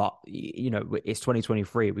 But, it's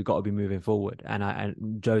 2023. We've got to be moving forward.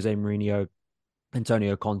 And Jose Mourinho,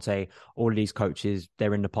 Antonio Conte, all of these coaches,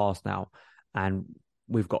 they're in the past now. And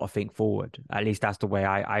we've got to think forward. At least that's the way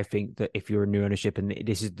I think that if you're a new ownership and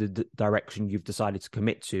this is the direction you've decided to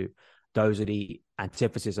commit to, those are the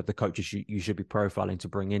antithesis of the coaches you should be profiling to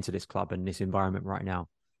bring into this club and this environment right now.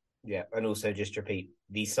 Yeah, and also just to repeat,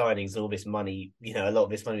 these signings and all this money, a lot of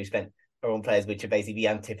this money we spent, are on players which are basically the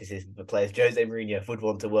antithesis of the players Jose Mourinho would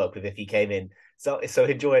want to work with if he came in. So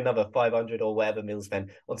enjoy another 500 or whatever mil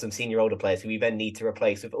spent on some senior older players who we then need to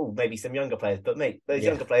replace with, maybe some younger players. But mate, those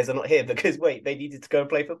younger players are not here because, they needed to go and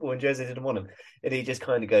play football and Jose didn't want them. And he just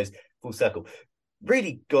kind of goes full circle.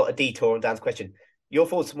 Really got a detour on Dan's question. Your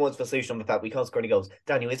thoughts towards the solution on the fact we can't score any goals.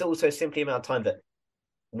 Daniel, is it also simply a matter of time that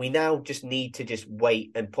we now just need to just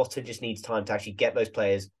wait and Potter just needs time to actually get those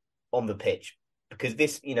players on the pitch? Because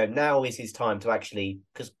this, now is his time to actually,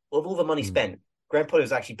 because of all the money spent, Graham Potter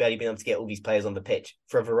has actually barely been able to get all these players on the pitch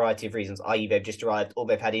for a variety of reasons, i.e. they've just arrived or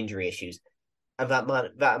they've had injury issues. And that amount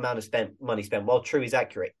of money spent, while true is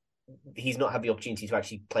accurate, he's not had the opportunity to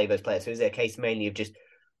actually play those players. So is it a case mainly of just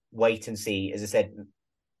wait and see? As I said,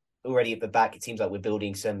 already at the back, it seems like we're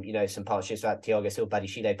building some partnerships. That Thiago Silva,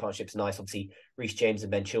 Badiashile partnership's nice. Obviously, Reece James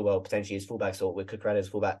and Ben Chilwell potentially as fullbacks, or with Cucurella as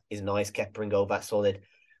fullback is nice. Kepa in goal, that's solid.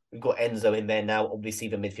 We've got Enzo in there now. Obviously,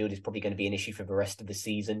 the midfield is probably going to be an issue for the rest of the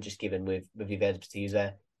season, just given with the availability who's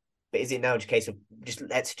there. But is it now just a case of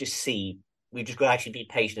let's just see? We've just got to actually be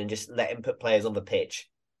patient and just let him put players on the pitch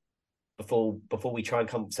before we try and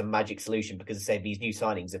come up with some magic solution. Because I say these new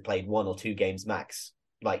signings have played 1 or 2 games max.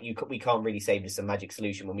 We can't really say this is a magic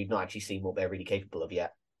solution when we've not actually seen what they're really capable of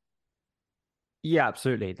yet. Yeah,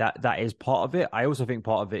 absolutely. That is part of it. I also think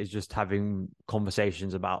part of it is just having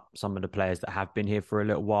conversations about some of the players that have been here for a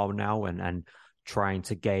little while now and trying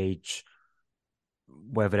to gauge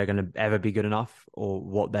whether they're going to ever be good enough or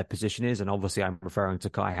what their position is. And obviously I'm referring to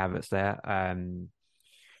Kai Havertz there.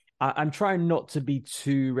 I'm trying not to be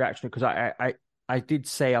too reactionary because I did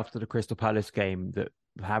say after the Crystal Palace game that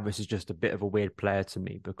Havertz is just a bit of a weird player to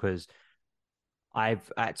me because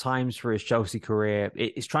I've at times for his Chelsea career,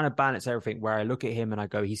 it's trying to balance everything where I look at him and I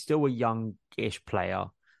go, he's still a youngish player.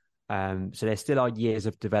 So there still are years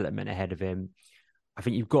of development ahead of him. I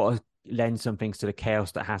think you've got to lend some things to the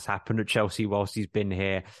chaos that has happened at Chelsea whilst he's been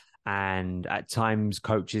here. And at times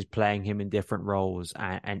coaches playing him in different roles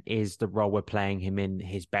and is the role we're playing him in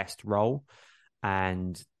his best role.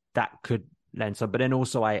 And that could lend some, but then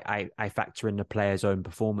also I factor in the player's own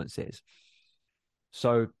performances.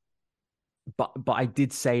 So, But I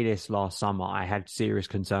did say this last summer. I had serious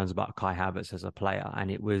concerns about Kai Havertz as a player,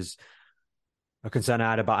 and it was a concern I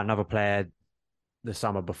had about another player the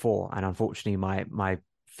summer before. And unfortunately, my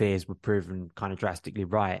fears were proven kind of drastically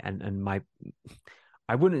right. And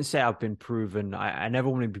I wouldn't say I've been proven. I never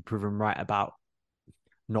want to be proven right about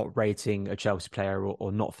not rating a Chelsea player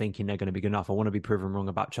or not thinking they're going to be good enough. I want to be proven wrong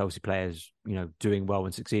about Chelsea players, doing well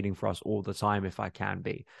and succeeding for us all the time if I can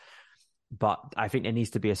be. But I think there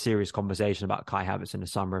needs to be a serious conversation about Kai Havertz in the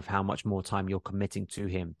summer of how much more time you're committing to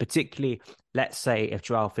him. Particularly, let's say if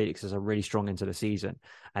Joao Felix is a really strong into the season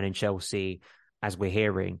and in Chelsea, as we're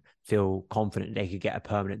hearing, feel confident they could get a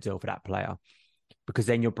permanent deal for that player. Because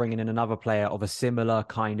then you're bringing in another player of a similar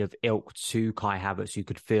kind of ilk to Kai Havertz who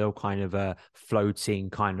could feel kind of a floating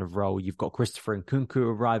kind of role. You've got Christopher Nkunku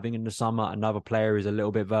arriving in the summer. Another player who's a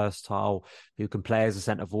little bit versatile, who can play as a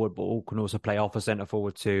centre forward, but can also play off a centre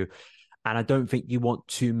forward too. And I don't think you want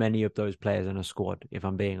too many of those players in a squad, if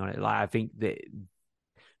I'm being honest. I think that,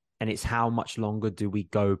 and it's how much longer do we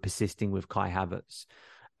go persisting with Kai Havertz?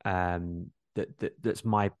 That's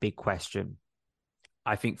my big question.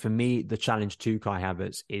 I think for me, the challenge to Kai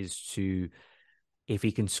Havertz is if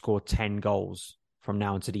he can score 10 goals from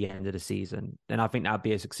now until the end of the season, then I think that would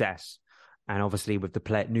be a success. And obviously with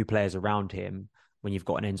the new players around him, when you've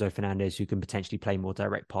got an Enzo Fernandez who can potentially play more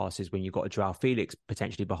direct passes, when you've got a Joao Felix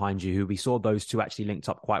potentially behind you, who we saw those two actually linked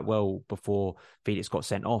up quite well before Felix got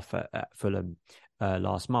sent off at Fulham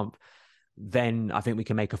last month, then I think we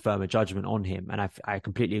can make a firmer judgment on him. And I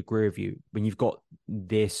completely agree with you. When you've got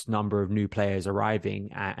this number of new players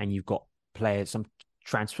arriving and you've got some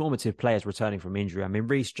transformative players returning from injury. I mean,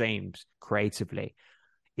 Reece James creatively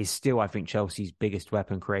is still, I think, Chelsea's biggest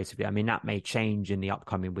weapon creatively. I mean, that may change in the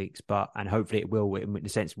upcoming weeks, and hopefully it will, in the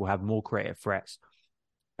sense we'll have more creative threats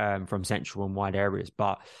from central and wide areas.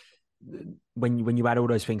 But when you add all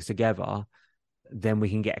those things together, then we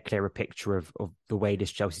can get a clearer picture of the way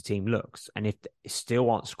this Chelsea team looks. And if they still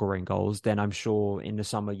aren't scoring goals, then I'm sure in the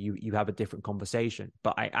summer you have a different conversation.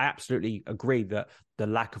 But I absolutely agree that the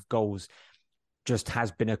lack of goals just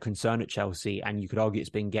has been a concern at Chelsea, and you could argue it's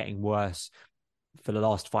been getting worse for the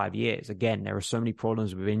last 5 years. Again, there are so many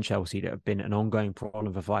problems within Chelsea that have been an ongoing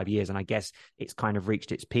problem for 5 years. And I guess it's kind of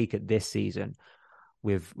reached its peak at this season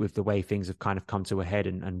with the way things have kind of come to a head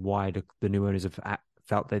and why the new owners have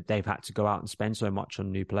felt that they've had to go out and spend so much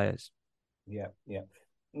on new players. Yeah.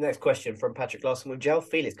 Next question from Patrick Larson. With Joao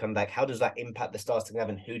Felix come back, how does that impact the starting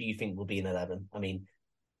 11? Who do you think will be in 11? I mean,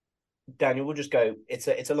 Daniel, we'll just go. It's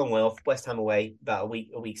a long way off. West Ham away, about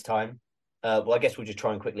a week's time. Well, I guess we'll just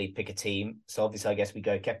try and quickly pick a team. So obviously, I guess we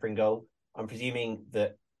go Kepa in goal. I'm presuming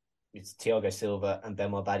that it's Thiago Silva and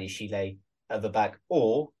Benoit Badiashile at the back,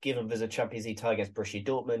 or given there's a Champions League tie against Borussia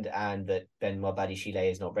Dortmund and that Benoit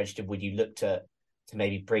Badiashile is not registered, would you look to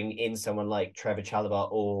maybe bring in someone like Trevor Chalobah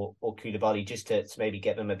or Koulibaly just to maybe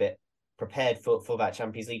get them a bit prepared for that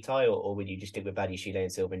Champions League tie, or would you just stick with Badiashile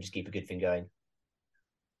and Silva and just keep a good thing going?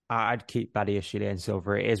 I'd keep Badiashile and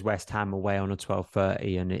Silva. It is West Ham away on a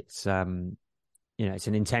 12:30, and it's it's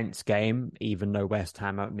an intense game. Even though West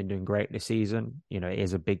Ham haven't been doing great this season, it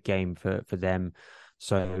is a big game for them.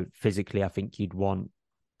 So physically, I think you'd want.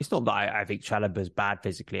 It's not that I think Chalobah's bad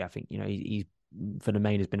physically. I think he's for the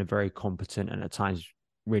main has been a very competent and at times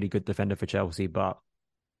really good defender for Chelsea. But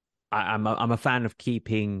I'm a fan of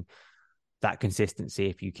keeping that consistency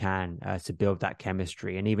if you can to build that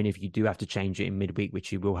chemistry. And even if you do have to change it in midweek,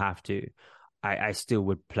 which you will have to, I still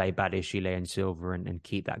would play Badiashile and Silva and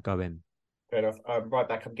keep that going. Fair enough. Right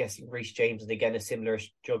back, I'm guessing Reece James, and again, a similar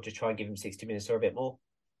job to try and give him 60 minutes or a bit more.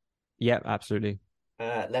 Yeah, absolutely.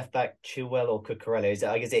 Left back, Chilwell or Cucurella? Is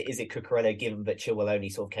it Cucurella, given that Chilwell only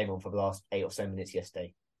sort of came on for the last 8 or so minutes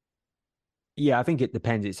yesterday? Yeah, I think it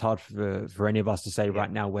depends. It's hard for any of us to say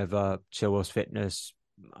right now whether Chilwell's fitness,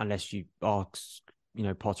 unless you ask,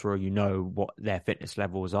 Potter or what their fitness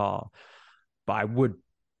levels are. But I would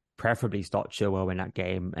preferably start Chilwell in that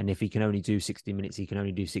game. And if he can only do 60 minutes, he can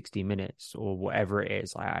only do 60 minutes or whatever it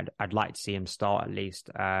is. I'd like to see him start at least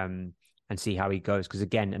and see how he goes. Because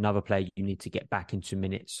again, another player you need to get back into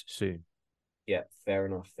minutes soon. Yeah, fair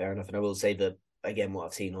enough. And I will say that, again, what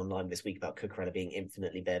I've seen online this week about Cucurella being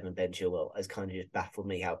infinitely better than Ben Chilwell has kind of just baffled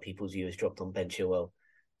me how people's view has dropped on Ben Chilwell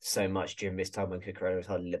so much during this time when Cucurella was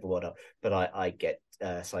hardly level water. But I get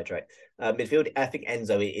sidetracked. Midfield, I think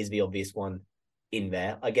Enzo is the obvious one in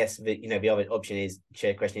there. I guess the other option is,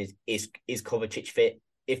 shared question is Kovacic fit?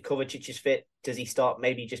 If Kovacic is fit, does he start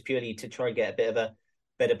maybe just purely to try and get a bit of a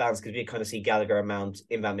better balance? Because we kind of see Gallagher and Mount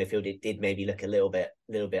in that midfield. It did maybe look a little bit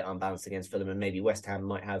unbalanced against Fulham, and maybe West Ham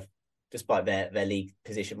might have, despite their league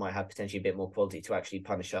position, might have potentially a bit more quality to actually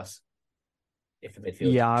punish us if the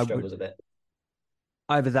midfield struggles a bit.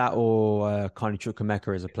 Either that or kind of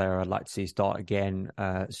Chukwuemeka is a player I'd like to see start again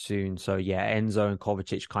soon. So yeah, Enzo and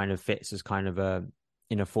Kovacic kind of fits as kind of a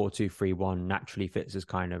 4-2-3-1, naturally fits as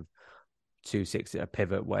kind of 2-6, a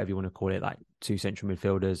pivot, whatever you want to call it, like two central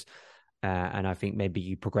midfielders. And I think maybe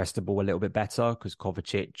you progress the ball a little bit better because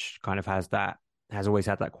Kovacic kind of has always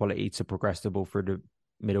had that quality to progress the ball through the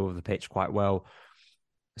middle of the pitch quite well.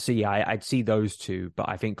 So yeah, I'd see those two, but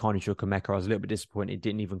I think Carney Chukwuemeka, I was a little bit disappointed. He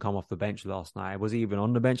didn't even come off the bench last night. Was he even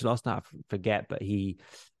on the bench last night? I forget, but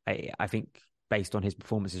I think based on his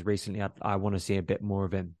performances recently, I want to see a bit more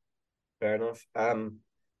of him. Fair enough.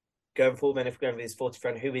 Going forward, then, if we're going with his 40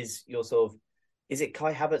 friend, who is your is it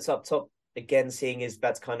Kai Havertz up top? Again, seeing as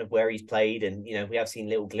that's kind of where he's played, and we have seen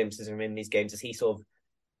little glimpses of him in these games. Is he sort of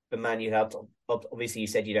the man you have? Obviously, you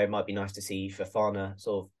said it might be nice to see Fofana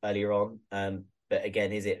sort of earlier on. But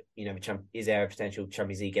again, is it is there a potential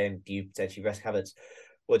Champions League game? Do you potentially rest Havertz?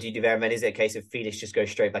 What do you do there? And then is it a case of Felix just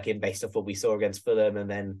goes straight back in based off what we saw against Fulham,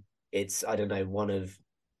 and then it's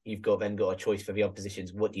you've got a choice for the other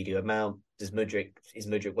positions? What do you do? Is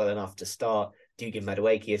Mudryk well enough to start? Do you give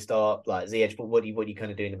Madueke a start? Like Ziyech, what do you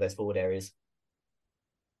kind of do in the best forward areas?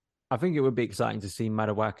 I think it would be exciting to see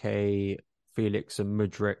Madueke, Felix, and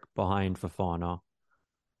Mudryk behind Fofana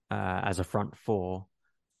as a front four.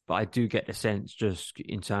 But I do get the sense, just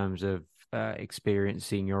in terms of experience,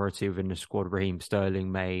 seniority within the squad, Raheem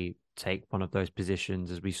Sterling may take one of those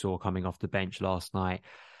positions, as we saw coming off the bench last night.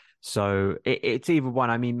 So it's either one.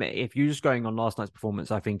 I mean, if you're just going on last night's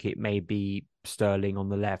performance, I think it may be Sterling on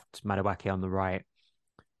the left, Madueke on the right,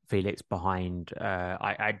 Felix behind.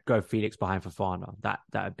 I'd go Felix behind Fofana. That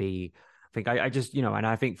would be. I think I just, and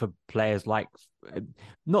I think for players like,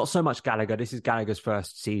 not so much Gallagher, this is Gallagher's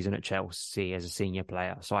first season at Chelsea as a senior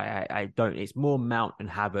player. So it's more Mount and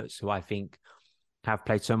Havertz who I think have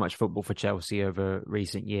played so much football for Chelsea over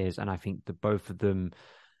recent years. And I think that both of them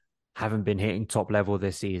haven't been hitting top level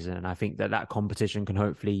this season. And I think that competition can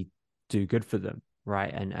hopefully do good for them,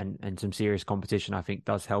 right? And some serious competition, I think,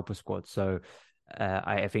 does help a squad. So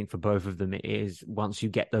I think for both of them, it is, once you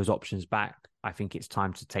get those options back, I think it's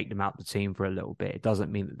time to take them out the team for a little bit. It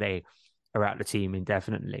doesn't mean that they are out the team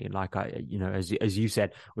indefinitely. Like as you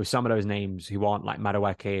said, with some of those names who aren't like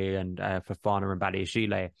Madueke and Fofana and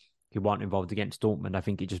Badiashile, who aren't involved against Dortmund, I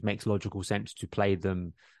think it just makes logical sense to play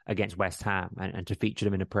them against West Ham and to feature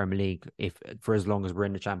them in the Premier League for as long as we're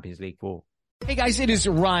in the Champions League for. Hey guys, it is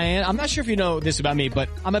Ryan. I'm not sure if you know this about me, but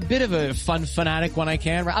I'm a bit of a fun fanatic when I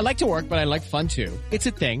can. I like to work, but I like fun too. It's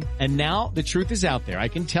a thing. And now the truth is out there. I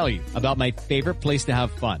can tell you about my favorite place to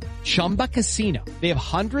have fun. Chumba Casino. They have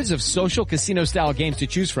hundreds of social casino style games to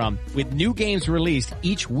choose from with new games released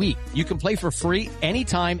each week. You can play for free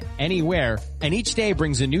anytime, anywhere. And each day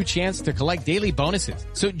brings a new chance to collect daily bonuses.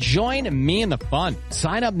 So join me in the fun.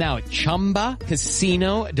 Sign up now at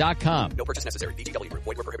ChumbaCasino.com. No purchase necessary. VGW Group.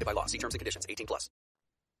 Void where prohibited by law. See terms and conditions. 18+.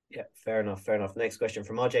 Yeah, fair enough. Next question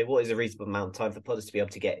from RJ. What is a reasonable amount of time for Potter to be able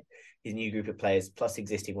to get his new group of players plus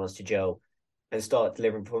existing ones to gel and start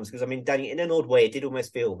delivering performance? Because, I mean, Danny, in an odd way, it did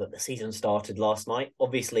almost feel that the season started last night.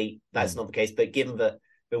 Obviously, that's not the case. But given that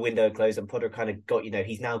the window closed and Potter kind of got,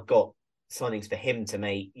 he's now got signings for him to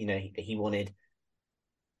make, he wanted.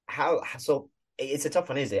 So it's a tough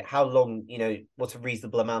one, is it? How long, what's a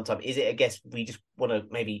reasonable amount of time? Is it, I guess, we just want to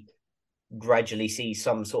maybe gradually see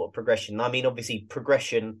some sort of progression? I mean, obviously,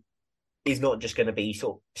 progression is not just going to be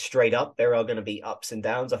sort of straight up. There are going to be ups and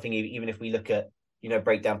downs. I think even if we look at,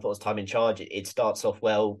 break down Potter's time in charge, it starts off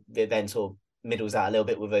well, it then sort of middles out a little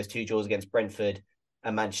bit with those 2 draws against Brentford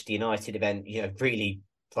and Manchester United. Event, really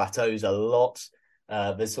plateaus a lot.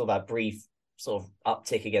 There's sort of that brief sort of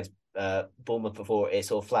uptick against Bournemouth before it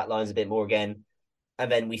sort of flatlines a bit more again. And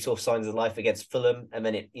then we saw signs of life against Fulham. And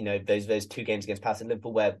then those 2 games against Palace and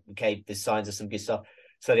Liverpool where, okay, there's signs of some good stuff.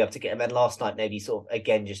 Slowly up to get. And then last night, maybe sort of,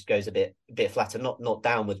 again, just goes a bit flatter, not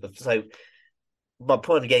downwards. But so my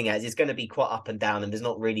point of getting at is it's going to be quite up and down. And there's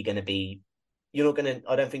not really going to be, I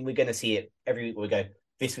don't think we're going to see it every week where we go,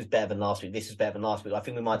 this was better than last week. This was better than last week. I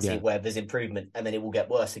think we might see it where there's improvement and then it will get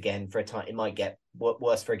worse again for a time. It might get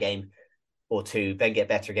worse for a game or 2, then get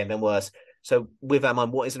better again, then worse. So with that in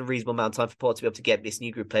mind, what is a reasonable amount of time for Potter to be able to get this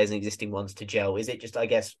new group of players and existing ones to gel? Is it just, I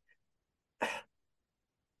guess,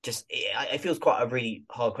 it feels quite a really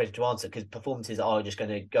hard question to answer because performances are just going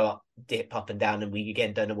to go up, dip up and down, and we,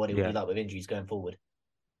 again, don't know what it will be like with injuries going forward.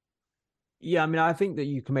 Yeah, I mean, I think that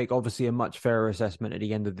you can make, obviously, a much fairer assessment at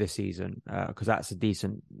the end of this season because that's a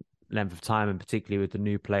decent length of time, and particularly with the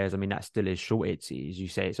new players. I mean, that still is short. It's, as you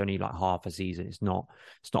say, it's only like half a season. It's not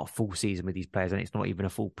a full season with these players, and it's not even a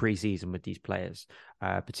full preseason with these players,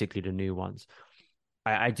 particularly the new ones.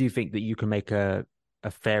 I do think that you can make a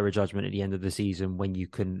fairer judgment at the end of the season when you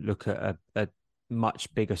can look at a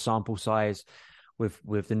much bigger sample size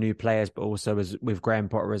with the new players, but also with Graham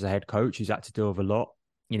Potter as a head coach, who's had to deal with a lot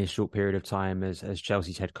in his short period of time as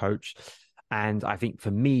Chelsea's head coach. And I think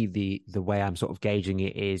for me, the way I'm sort of gauging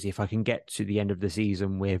it is if I can get to the end of the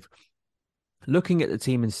season with looking at the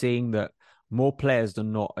team and seeing that more players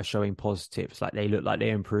than not are showing positives, like they look like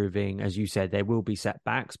they're improving. As you said, there will be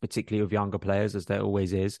setbacks, particularly with younger players, as there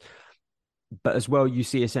always is. But as well, you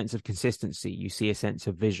see a sense of consistency. You see a sense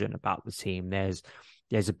of vision about the team. There's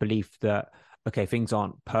a belief that, okay, things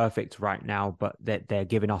aren't perfect right now, but they're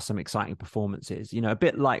giving us some exciting performances. A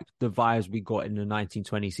bit like the vibes we got in the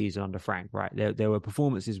 1920 season under Frank, right? There were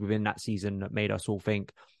performances within that season that made us all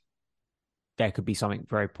think there could be something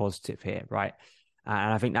very positive here, right?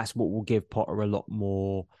 And I think that's what will give Potter a lot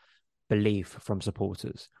more belief from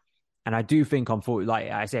supporters. And I do think,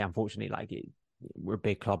 unfortunately, we're a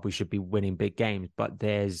big club, we should be winning big games, but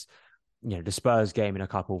there's, the Spurs game in a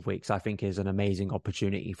couple of weeks, I think is an amazing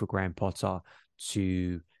opportunity for Graham Potter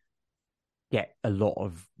to get a lot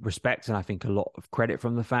of respect and I think a lot of credit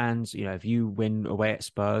from the fans. If you win away at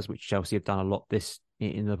Spurs, which Chelsea have done a lot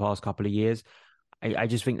in the past couple of years, I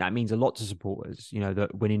just think that means a lot to supporters,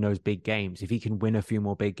 that winning those big games. If he can win a few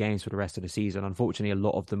more big games for the rest of the season, unfortunately, a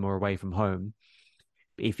lot of them are away from home.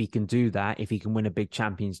 If he can do that, if he can win a big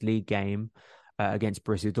Champions League game against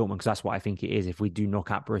Borussia Dortmund, because that's what I think it is. If we do knock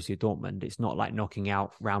out Borussia Dortmund, it's not like knocking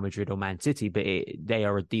out Real Madrid or Man City, but they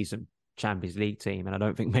are a decent Champions League team. And I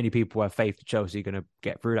don't think many people have faith that Chelsea are going to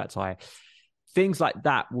get through that tie. Things like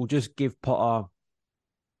that will just give Potter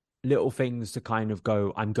little things to kind of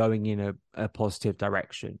go, I'm going in a positive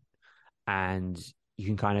direction. And you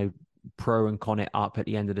can kind of pro and con it up at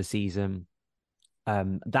the end of the season.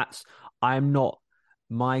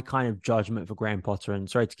 My kind of judgment for Graham Potter, and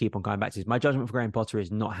sorry to keep on going back to this, my judgment for Graham Potter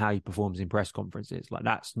is not how he performs in press conferences. Like,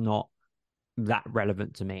 that's not that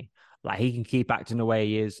relevant to me. Like, he can keep acting the way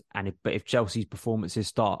he is, but if Chelsea's performances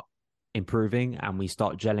start improving and we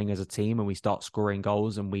start gelling as a team and we start scoring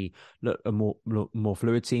goals and we look a more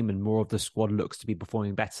fluid team and more of the squad looks to be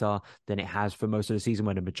performing better than it has for most of the season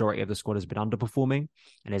when the majority of the squad has been underperforming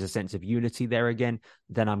and there's a sense of unity there again,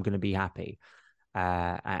 then I'm going to be happy.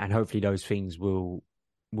 And hopefully those things will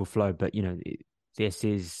flow. But, this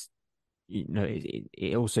is,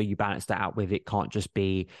 it also, you balance that out with, it can't just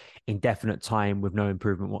be indefinite time with no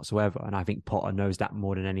improvement whatsoever. And I think Potter knows that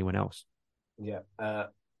more than anyone else. Yeah.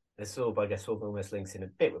 This sort of, I guess, almost links in a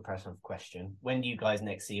bit with Preston's question. When do you guys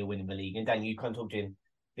next see a win in the league? And Dan, you kind of talked in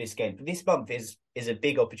this game. But this month is a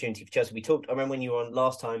big opportunity for Chelsea. I remember when you were on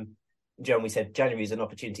last time, John, we said January is an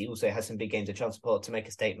opportunity. Also, it has some big games, a chance to make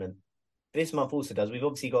a statement. This month also does. We've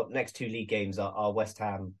obviously got next 2 league games are West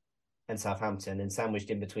Ham and Southampton, and sandwiched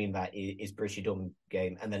in between that is Borussia Dortmund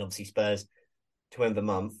game, and then obviously Spurs to end the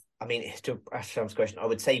month. I mean, to Ashram's question, I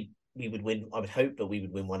would say we would win. I would hope that we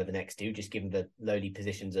would win one of the next 2, just given the lowly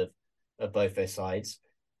positions of both their sides.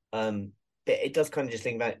 But it does kind of just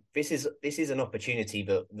think about this is an opportunity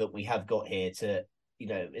that we have got here to,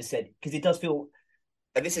 as said, because it does feel.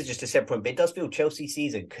 And this is just a separate point, but it does feel Chelsea's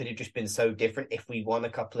season could have just been so different if we won a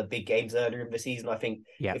couple of big games earlier in the season. I think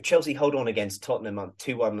if Chelsea hold on against Tottenham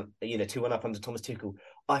 2-1, 2-1 up under Thomas Tuchel,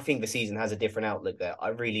 I think the season has a different outlook there. I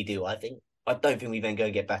really do. I don't think we then go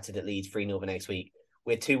and get battered at Leeds 3-0 the next week.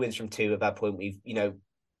 We're 2 wins from 2 at that point. We've,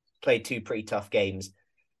 played 2 pretty tough games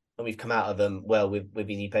and we've come out of them well with the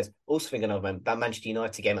new players. Also think another moment, that Manchester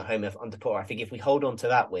United game at home under Potter, I think if we hold on to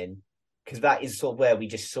that win, because that is sort of where we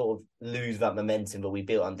just sort of lose that momentum that we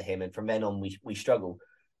built under him. And from then on, we struggle.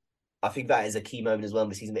 I think that is a key moment as well in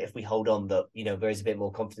the season, that if we hold on, that, there is a bit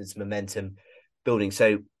more confidence and momentum building.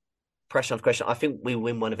 So, pressure on the question, I think we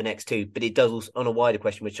win one of the next 2, but it does also, on a wider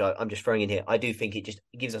question, which I'm just throwing in here, I do think it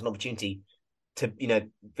gives us an opportunity to,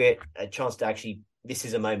 get a chance to actually, this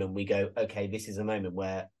is a moment we go, okay, this is a moment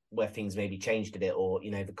where things maybe changed a bit, or,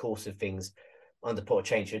 the course of things under Potter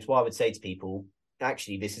changed. So it's why I would say to people,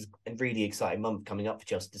 actually, this is a really exciting month coming up for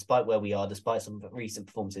Chelsea, despite where we are, despite some recent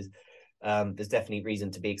performances. There's definitely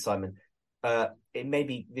reason to be excitement. It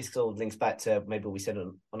maybe this sort of links back to maybe what we said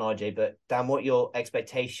on RJ, but Dan, what are your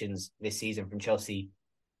expectations this season from Chelsea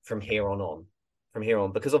from here on?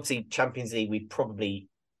 Because obviously Champions League, we probably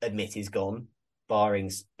admit is gone,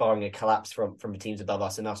 barring a collapse from the teams above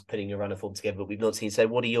us and us putting a run of form together, but we've not seen. So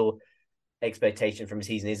what are your expectation from the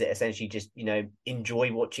season? Is it essentially just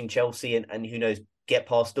enjoy watching Chelsea and who knows, get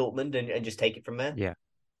past Dortmund and just take it from there?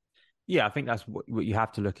 I think that's what you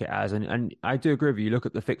have to look at it as, and I do agree with you. You look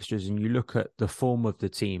at the fixtures and you look at the form of the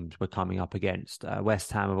teams we're coming up against.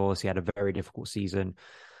 West Ham have obviously had a very difficult season.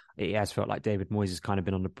 It has felt like David Moyes has kind of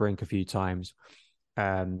been on the brink a few times.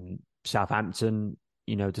 Southampton,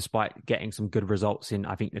 despite getting some good results in,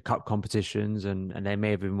 I think, the cup competitions, and they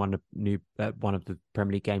may have even won one of the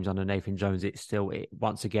Premier League games under Nathan Jones,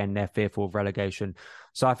 once again, they're fearful of relegation.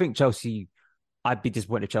 So I think Chelsea, I'd be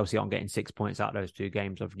disappointed if Chelsea aren't getting 6 points out of those 2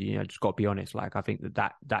 games. I've just got to be honest. Like, I think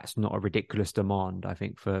that's not a ridiculous demand. I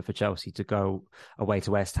think for Chelsea to go away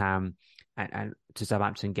to West Ham and to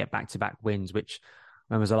Southampton, get back-to-back wins, which,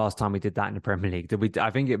 when was the last time we did that in the Premier League? I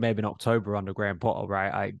think it may have been October under Graham Potter,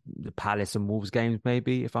 right? The Palace and Wolves games,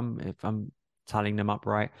 maybe, if I'm tallying them up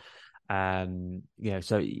right.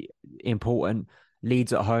 So important.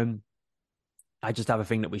 Leeds at home. I just have a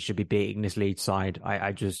thing that we should be beating this Leeds side.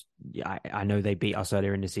 I know they beat us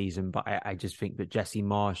earlier in the season, but I just think that Jesse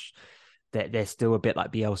Marsch, they're still a bit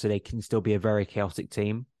like Bielsa. They can still be a very chaotic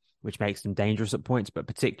team, which makes them dangerous at points, but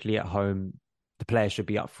particularly at home, the players should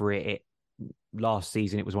be up for it. Last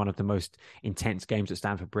season, it was one of the most intense games at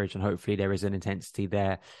Stamford Bridge, and hopefully there is an intensity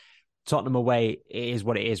there. Tottenham away, it is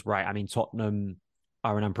what it is, right? I mean, Tottenham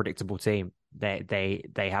are an unpredictable team. They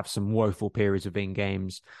have some woeful periods of in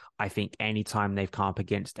games. I think any time they've come up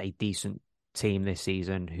against a decent team this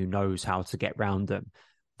season who knows how to get round them,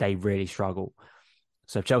 they really struggle.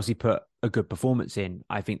 So if Chelsea put a good performance in,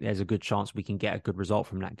 I think there's a good chance we can get a good result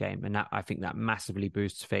from that game, and I think that massively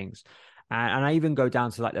boosts things. And I even go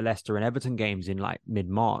down to like the Leicester and Everton games in like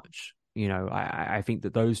mid-March. I think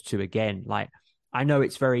that those 2, again, like, I know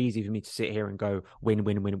it's very easy for me to sit here and go win,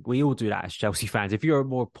 win, win. We all do that as Chelsea fans. If you're a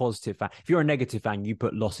more positive fan, if you're a negative fan, you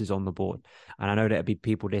put losses on the board. And I know there'll be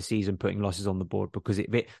people this season putting losses on the board because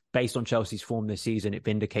based on Chelsea's form this season, it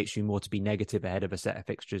vindicates you more to be negative ahead of a set of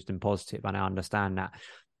fixtures than positive. And I understand that.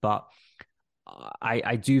 But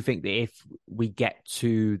I do think that if we get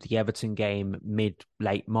to the Everton game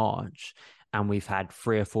late March and we've had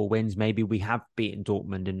 3 or 4 wins, maybe we have beaten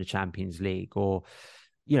Dortmund in the Champions League, or,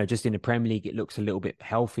 just in the Premier League, it looks a little bit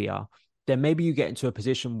healthier, then maybe you get into a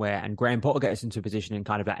position where, and Graham Potter gets into a position in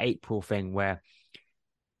kind of that April thing where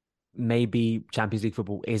maybe Champions League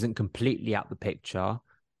football isn't completely out the picture,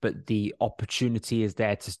 but the opportunity is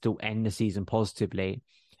there to still end the season positively.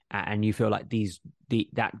 And you feel like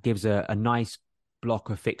that gives a nice block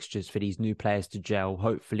of fixtures for these new players to gel.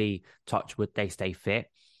 Hopefully, touch wood, they stay fit.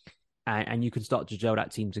 And you can start to gel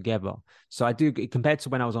that team together. So I do, compared to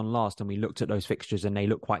when I was on last and we looked at those fixtures and they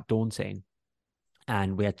look quite daunting.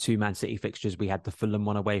 And we had 2 Man City fixtures. We had the Fulham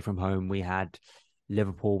one away from home. We had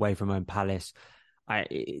Liverpool away from home, Palace.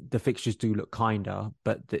 the fixtures do look kinder,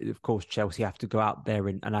 but of course Chelsea have to go out there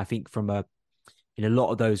and I think in a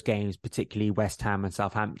lot of those games, particularly West Ham and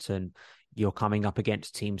Southampton, you're coming up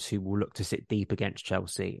against teams who will look to sit deep against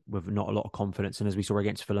Chelsea with not a lot of confidence. And as we saw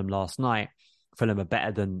against Fulham last night, Fulham are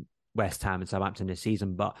better than West Ham and Southampton this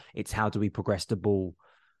season, but it's how do we progress the ball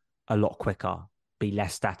a lot quicker, be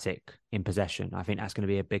less static in possession? I think that's going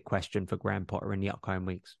to be a big question for Graham Potter in the upcoming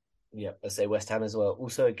weeks. Yeah, I'd say West Ham as well.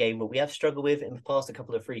 Also a game that we have struggled with in the past, a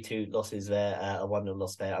couple of 3-2 losses there, a 1-0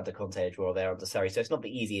 loss there under Conte, a draw there under Sarri. So it's not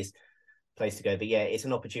the easiest place to go, but yeah, it's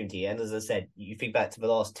an opportunity. And as I said, you think back to the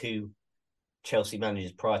last two Chelsea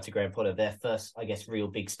managers prior to Graham Potter, their first, I guess, real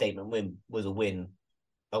big statement win was a win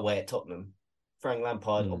away at Tottenham. Frank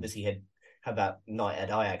Lampard obviously had that night at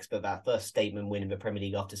Ajax, but that first statement win in the Premier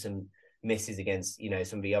League after some misses against,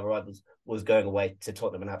 some of the other rivals was going away to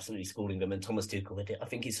Tottenham and absolutely schooling them. And Thomas Tuchel had, I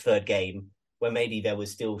think, his third game where maybe there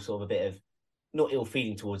was still sort of a bit of not ill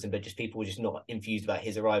feeling towards him, but just people were just not enthused about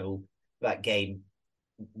his arrival. That game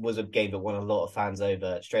was a game that won a lot of fans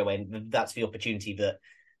over straight away. And that's the opportunity that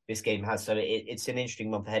this game has. So it's an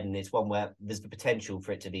interesting month ahead, and it's one where there's the potential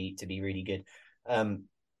for it to be really good.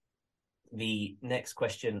 The next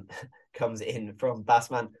question comes in from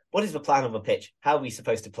Bassman. What is the plan on the pitch? How are we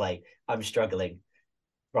supposed to play? I'm struggling.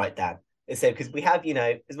 Right, Dan. So because we have,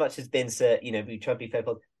 as much as been, we try to be fair,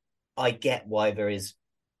 I get why there is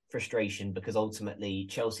frustration, because ultimately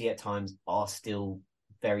Chelsea at times are still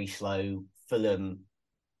very slow. Fulham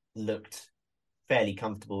looked fairly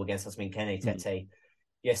comfortable against us. I mean, Kenny Tete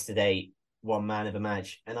yesterday, one man of a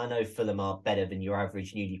match. And I know Fulham are better than your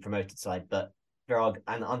average newly promoted side, but there are,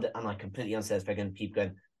 and I completely understand they're going to keep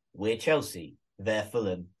going, we're Chelsea, they're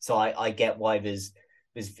Fulham. So I get why there's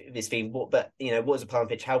this theme. But, what is the plan on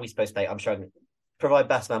pitch? How are we supposed to play? I'm struggling. Provide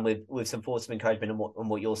Bassman with some thoughts, some encouragement on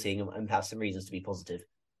what you're seeing and perhaps some reasons to be positive.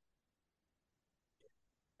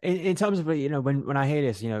 In terms of, when I hear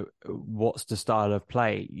this, what's the style of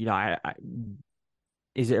play?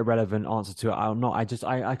 Is it a relevant answer to it? I'm not.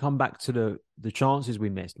 I come back to the chances we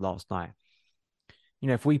missed last night.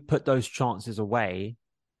 If we put those chances away,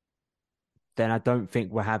 then I don't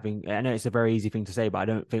think we're having. I know it's a very easy thing to say, but I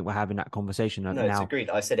don't think we're having that conversation. No, it's agreed.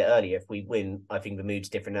 I said it earlier. If we win, I think the mood's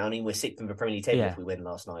different now. I mean, we're sixth in the Premier League table if we win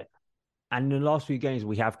last night. And in the last few games,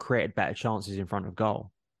 we have created better chances in front of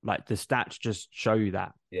goal. Like the stats just show you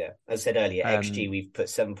that. Yeah, as I said earlier, XG we've put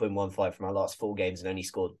 7.15 from our last 4 games and only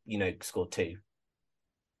scored 2.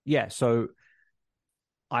 Yeah, so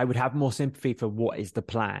I would have more sympathy for what is the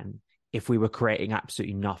plan if we were creating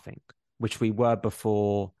absolutely nothing, which we were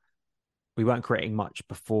before. We weren't creating much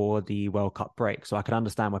before the World Cup break. So I can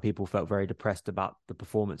understand why people felt very depressed about the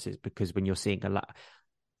performances, because when you're seeing a lot,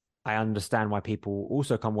 I understand why people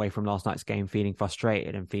also come away from last night's game feeling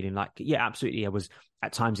frustrated and feeling like, yeah, absolutely.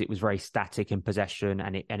 At times it was very static in possession,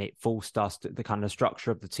 and it forced us to, the kind of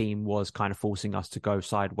structure of the team was kind of forcing us to go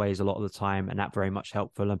sideways a lot of the time. And that very much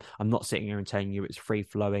helped Fulham. I'm not sitting here and telling you it's free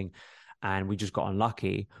flowing and we just got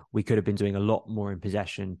unlucky. We could have been doing a lot more in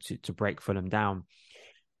possession to break Fulham down.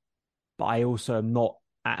 But I also am not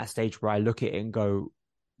at a stage where I look at it and go,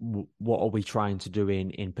 what are we trying to do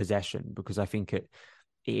in possession? Because I think it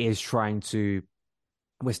is we're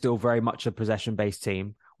still very much a possession-based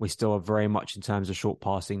team. We still are very much in terms of short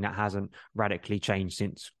passing. That hasn't radically changed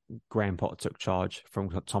since Graham Potter took charge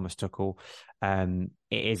from Thomas Tuchel. It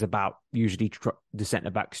is about usually the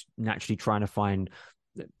centre-backs naturally trying to find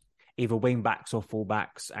either wing-backs or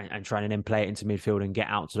full-backs and trying to then play it into midfield and get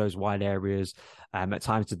out to those wide areas. At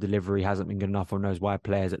times, the delivery hasn't been good enough on those wide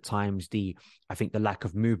players. At times, I think the lack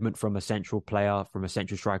of movement from a central player, from a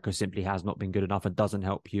central striker, simply has not been good enough and doesn't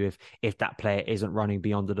help you if that player isn't running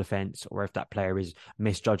beyond the defence, or if that player is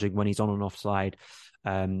misjudging when he's on and offside.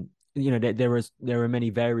 There are many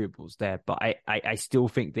variables there, but I still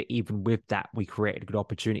think that even with that, we created good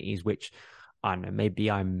opportunities, which, I don't know, maybe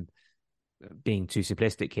I'm being too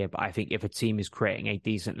simplistic here, but I think if a team is creating a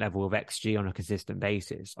decent level of XG on a consistent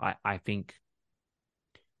basis, I think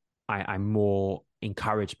I'm more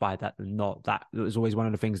encouraged by that than not. That was always one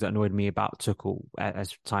of the things that annoyed me about Tuchel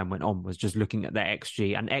as time went on, was just looking at the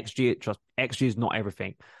XG. And XG is not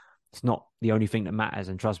everything. It's not the only thing that matters.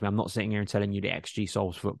 And trust me, I'm not sitting here and telling you that XG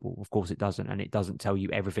solves football. Of course it doesn't. And it doesn't tell you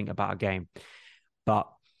everything about a game. But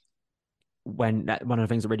one of the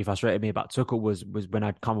things that really frustrated me about Tuchel was when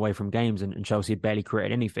I'd come away from games and Chelsea had barely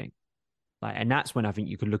created anything. And that's when I think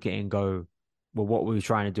you could look at it and go, well, what were we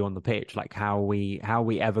trying to do on the pitch? Like, how are we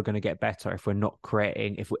ever going to get better if we're not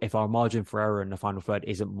creating, if our margin for error in the final third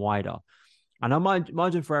isn't wider? And our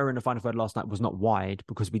margin for error in the final third last night was not wide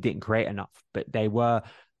because we didn't create enough, but they were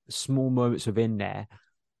small moments within there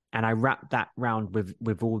And I wrap that round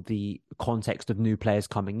with all the context of new players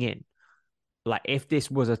coming in. Like, if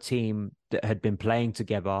this was a team that had been playing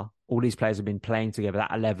together, all these players have been playing together,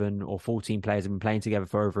 that 11 or 14 players have been playing together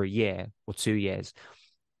for over a year or 2 years,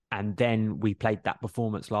 and then we played that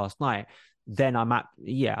performance last night, then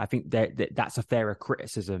I think that's a fairer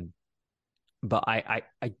criticism. But I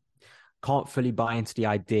can't fully buy into the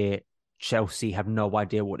idea Chelsea have no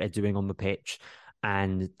idea what they're doing on the pitch,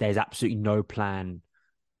 and there's absolutely no plan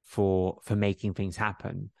for making things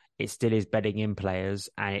happen. It still is betting in players,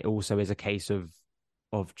 and it also is a case of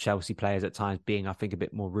Chelsea players at times being, I think, a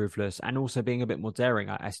bit more ruthless and also being a bit more daring.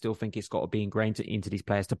 I still think it's got to be ingrained into these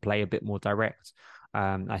players to play a bit more direct.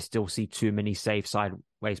 I still see too many safe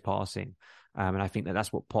sideways passing. And I think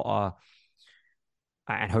that's what Potter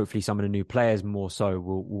and hopefully some of the new players more so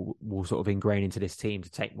will sort of ingrain into this team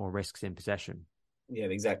to take more risks in possession. Yeah,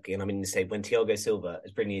 exactly. And I mean, to say when Thiago Silva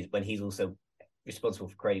is brilliant, when he's also responsible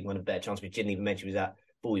for creating one of the better chances, which didn't even mention, was that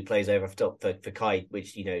ball he plays over top for Kai,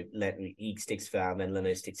 which, he sticks for out and then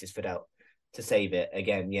Leno sticks his foot out to save it.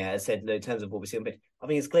 Again, yeah, as I said, in terms of what we see on pitch, I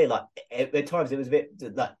mean, it's clear, like, at times it was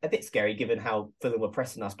a bit scary given how Fulham were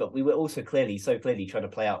pressing us, but we were also clearly trying to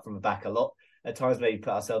play out from the back a lot. At times, maybe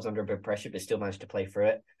put ourselves under a bit of pressure, but still managed to play through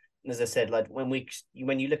it. And as I said, like, when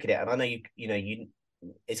you look at it, and I know you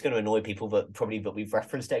it's going to annoy people that we've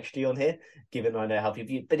referenced XG on here, given I know how people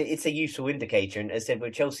view, but it's a useful indicator. And as I said,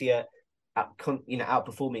 with Chelsea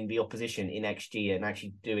outperforming the opposition in XG and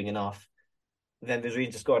actually doing enough, then there's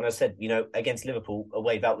reason to score. And as I said, against Liverpool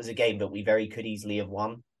away, that was a game that we very could easily have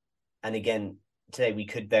won. And again, today we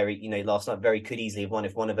could last night very could easily have won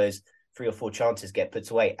if one of those 3 or 4 chances get put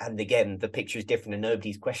away. And again, the picture is different and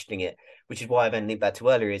nobody's questioning it, which is why I then linked back to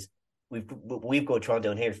earlier is we've got to try and do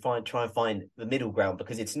on here is try and find the middle ground,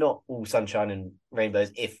 because it's not all sunshine and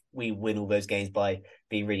rainbows if we win all those games by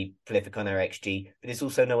being really prolific on our XG, but it's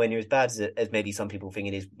also nowhere near as bad as maybe some people think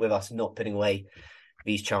it is with us not putting away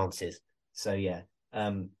these chances. So yeah,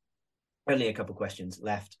 only a couple of questions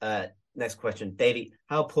left. Next question, Davey,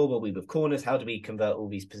 how poor were we with corners? How do we convert all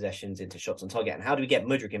these possessions into shots on target? And how do we get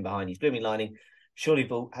Mudryk in behind? He's blooming lining. Surely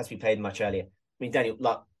ball has to be played much earlier. I mean, Daniel,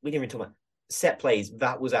 like, we didn't even talk about set plays.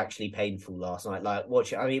 That was actually painful last night. Like,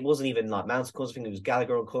 watch it. I mean, it wasn't even like Mount corners. I think it was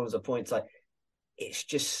Gallagher on corners at points. Like, it's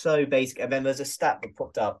just so basic. And then there's a stat that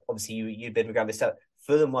popped up. Obviously, you've been regarding this stat.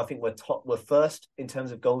 Fulham, I think, we're first in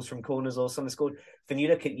terms of goals from corners or something scored. When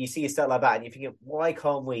you see a stat like that, and you're thinking, why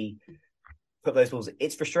can't we put those balls?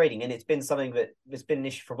 It's frustrating, and it's been something that's been an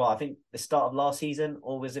issue for a while. I think the start of last season,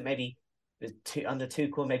 or was it maybe under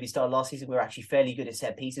Tuchel, maybe start of last season, we were actually fairly good at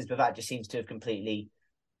set pieces, but that just seems to have completely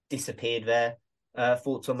disappeared there.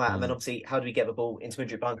 Thoughts on that? And then obviously, how do we get the ball into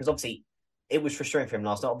Mudryk behind? Because obviously, it was frustrating for him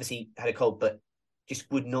last night. Obviously, had a cold, but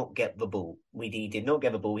just would not get the ball. He did not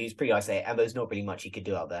get the ball. He was pretty isolated, and there's not really much he could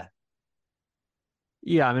do out there.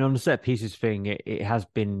 Yeah, I mean, on the set pieces thing,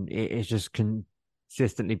 it's just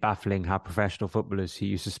consistently baffling how professional footballers who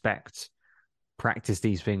you suspect practice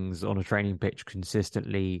these things on a training pitch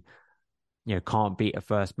consistently, can't beat a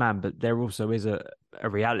first man. But there also is a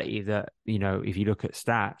reality that, if you look at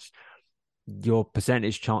stats, your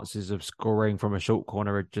percentage chances of scoring from a short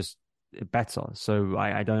corner are just better. So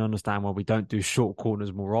I don't understand why we don't do short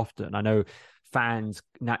corners more often. I know fans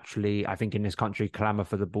naturally, I think in this country, clamour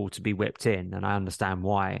for the ball to be whipped in, and I understand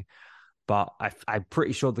why. But I'm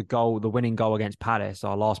pretty sure the winning goal against Palace,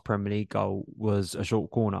 our last Premier League goal, was a short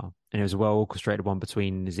corner, and it was a well orchestrated one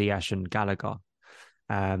between Ziyech and Gallagher.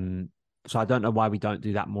 So I don't know why we don't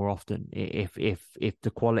do that more often. If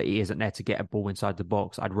the quality isn't there to get a ball inside the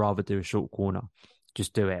box, I'd rather do a short corner.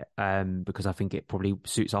 Just do it, because I think it probably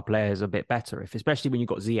suits our players a bit better. Especially when you've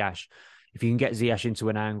got Ziyech, if you can get Ziyech into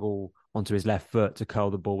an angle onto his left foot to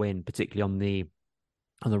curl the ball in, particularly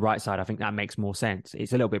on the right side, I think that makes more sense.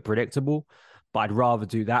 It's a little bit predictable, but I'd rather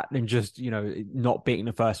do that than just not beating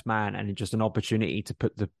the first man and just an opportunity to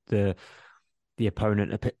put the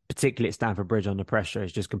opponent, particularly at Stamford Bridge, under pressure,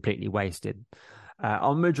 is just completely wasted.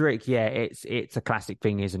 On Mudryk, yeah, it's a classic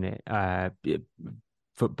thing, isn't it?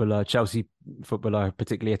 Chelsea footballer,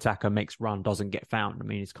 particularly attacker, makes run, doesn't get found. I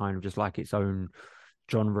mean, it's kind of just like its own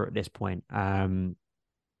genre at this point. I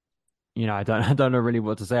don't know really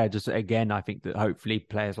what to say. I think that hopefully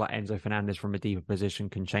players like Enzo Fernandez from a deeper position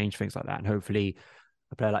can change things like that, and hopefully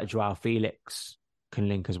a player like Joao Felix can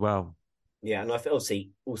link as well. Yeah, and I feel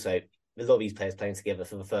also a lot of these players playing together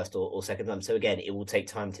for the first or second time. So again, it will take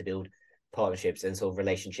time to build partnerships and sort of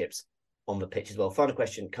relationships on the pitch as well. Final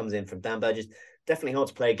question comes in from Dan Burgess. Definitely hard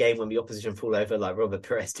to play a game when the opposition fall over, like Robert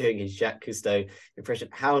Perez doing his Jacques Cousteau impression.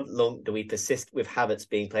 How long do we persist with Havertz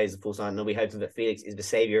being played as a false nine? And are we hoping that Felix is the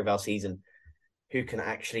saviour of our season who can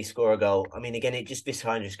actually score a goal. I mean, again, this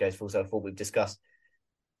kind of just goes full circle what we've discussed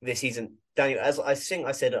this season. Daniel, as I think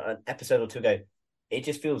I said an episode or two ago, it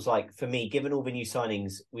just feels like, for me, given all the new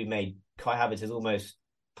signings we made, Kai Havertz is almost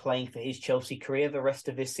playing for his Chelsea career the rest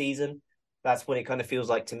of this season. That's what it kind of feels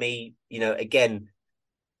like to me. Again,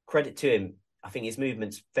 credit to him. I think his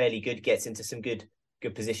movement's fairly good, gets into some good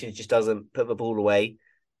positions, just doesn't put the ball away.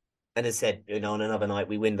 And as I said, on another night,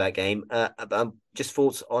 we win that game. Just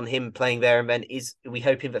thoughts on him playing there, and then we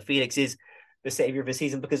hoping that Felix is the saviour of the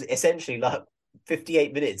season, because essentially, like,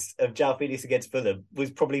 58 minutes of João Felix against Fulham was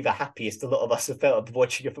probably the happiest a lot of us have felt of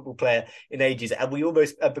watching a football player in ages. And we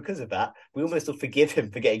almost, because of that, we almost forgive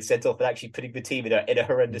him for getting sent off and actually putting the team in a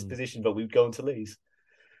horrendous position, but we'd go on to lose.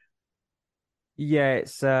 Yeah,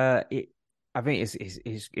 I think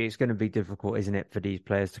it's going to be difficult, isn't it, for these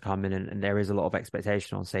players to come in, and there is a lot of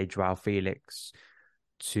expectation on, say, João Felix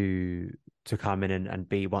to come in and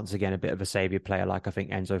be once again a bit of a saviour player, like I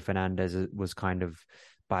think Enzo Fernandez was kind of,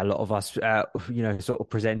 by a lot of us, sort of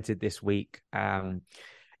presented this week. In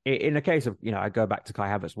the case of, I go back to Kai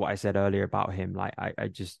Havertz, what I said earlier about him, like I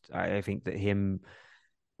think that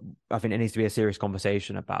I think there needs to be a serious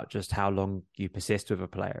conversation about just how long you persist with a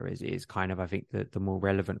player is kind of, I think, the more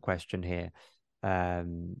relevant question here.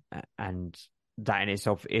 And that in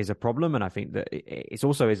itself is a problem. And I think that it's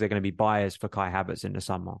also, is there going to be buyers for Kai Havertz in the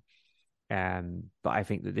summer? But I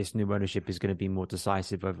think that this new ownership is going to be more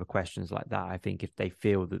decisive over questions like that. I think if they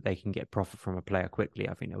feel that they can get profit from a player quickly,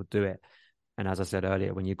 I think they'll do it. And as I said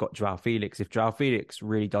earlier, when you've got João Felix, if João Felix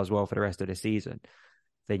really does well for the rest of the season,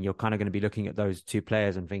 then you're kind of going to be looking at those two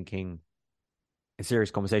players and thinking a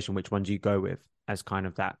serious conversation, which one do you go with as kind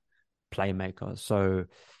of that playmaker? So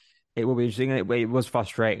it will be interesting. It was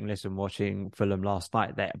frustrating, watching Fulham last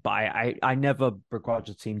night there, but I never begrudge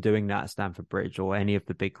a team doing that at Stamford Bridge or any of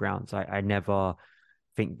the big grounds. I never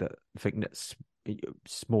think that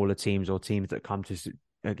smaller teams or teams that come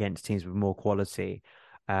against teams with more quality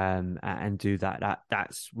and do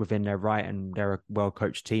that's within their right, and they're a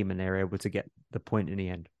well-coached team and they're able to get the point in the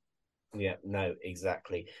end. Yeah, no,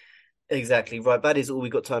 exactly. Right, that is all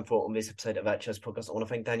we've got time for on this episode of At Chelsea Podcast. I want to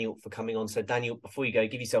thank Daniel for coming on. So Daniel, before you go,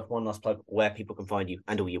 give yourself one last plug where people can find you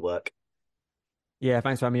and all your work. Yeah,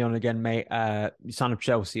 thanks for having me on again, mate. Son of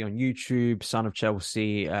Chelsea on YouTube, Son of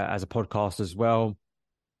Chelsea as a podcast as well,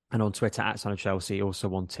 and on Twitter at Son of Chelsea,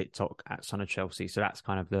 also on TikTok at Son of Chelsea. So that's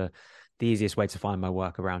kind of the easiest way to find my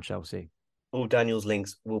work around Chelsea. All Daniel's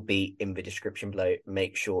links will be in the description below.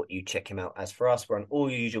 Make sure you check him out. As for us, we're on all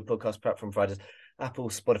your usual podcast platform providers, Apple,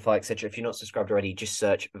 Spotify, etc. If you're not subscribed already, just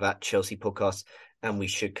search That Chelsea Podcast and we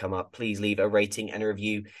should come up. Please leave a rating and a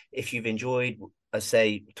review if you've enjoyed. As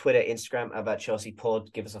say, Twitter, Instagram, About Chelsea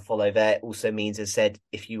Pod. Give us a follow there. It also means, as said,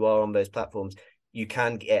 if you are on those platforms, you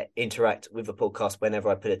can interact with the podcast whenever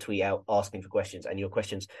I put a tweet out asking for questions, and your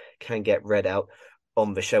questions can get read out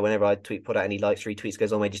on the show. Whenever I put out any likes, retweets,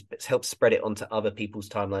 goes on, just helps spread it onto other people's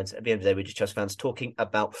timelines. At the end of the day, we're just Chelsea fans talking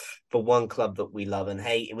about the one club that we love. And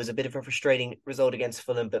hey, it was a bit of a frustrating result against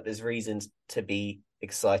Fulham, but there's reasons to be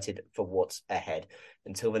excited for what's ahead.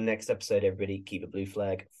 Until the next episode, everybody, keep a blue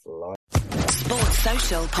flag flying. Sports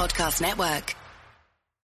Social Podcast Network.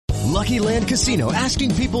 Lucky Land Casino,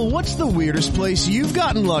 asking people, what's the weirdest place you've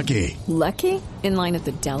gotten lucky? Lucky? In line at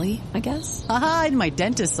the deli, I guess? Aha, in my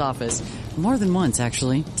dentist's office. More than once,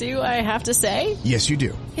 actually. Do I have to say? Yes, you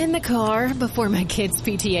do. In the car before my kids'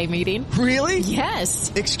 PTA meeting. Really?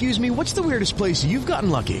 Yes. Excuse me, what's the weirdest place you've gotten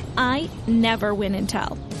lucky? I never win and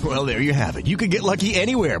tell. Well, there you have it. You can get lucky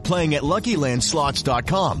anywhere, playing at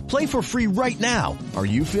LuckyLandSlots.com. Play for free right now. Are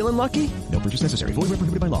you feeling lucky? No purchase necessary. Void where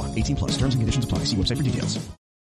prohibited by law. 18+. Terms and conditions apply. See website for details.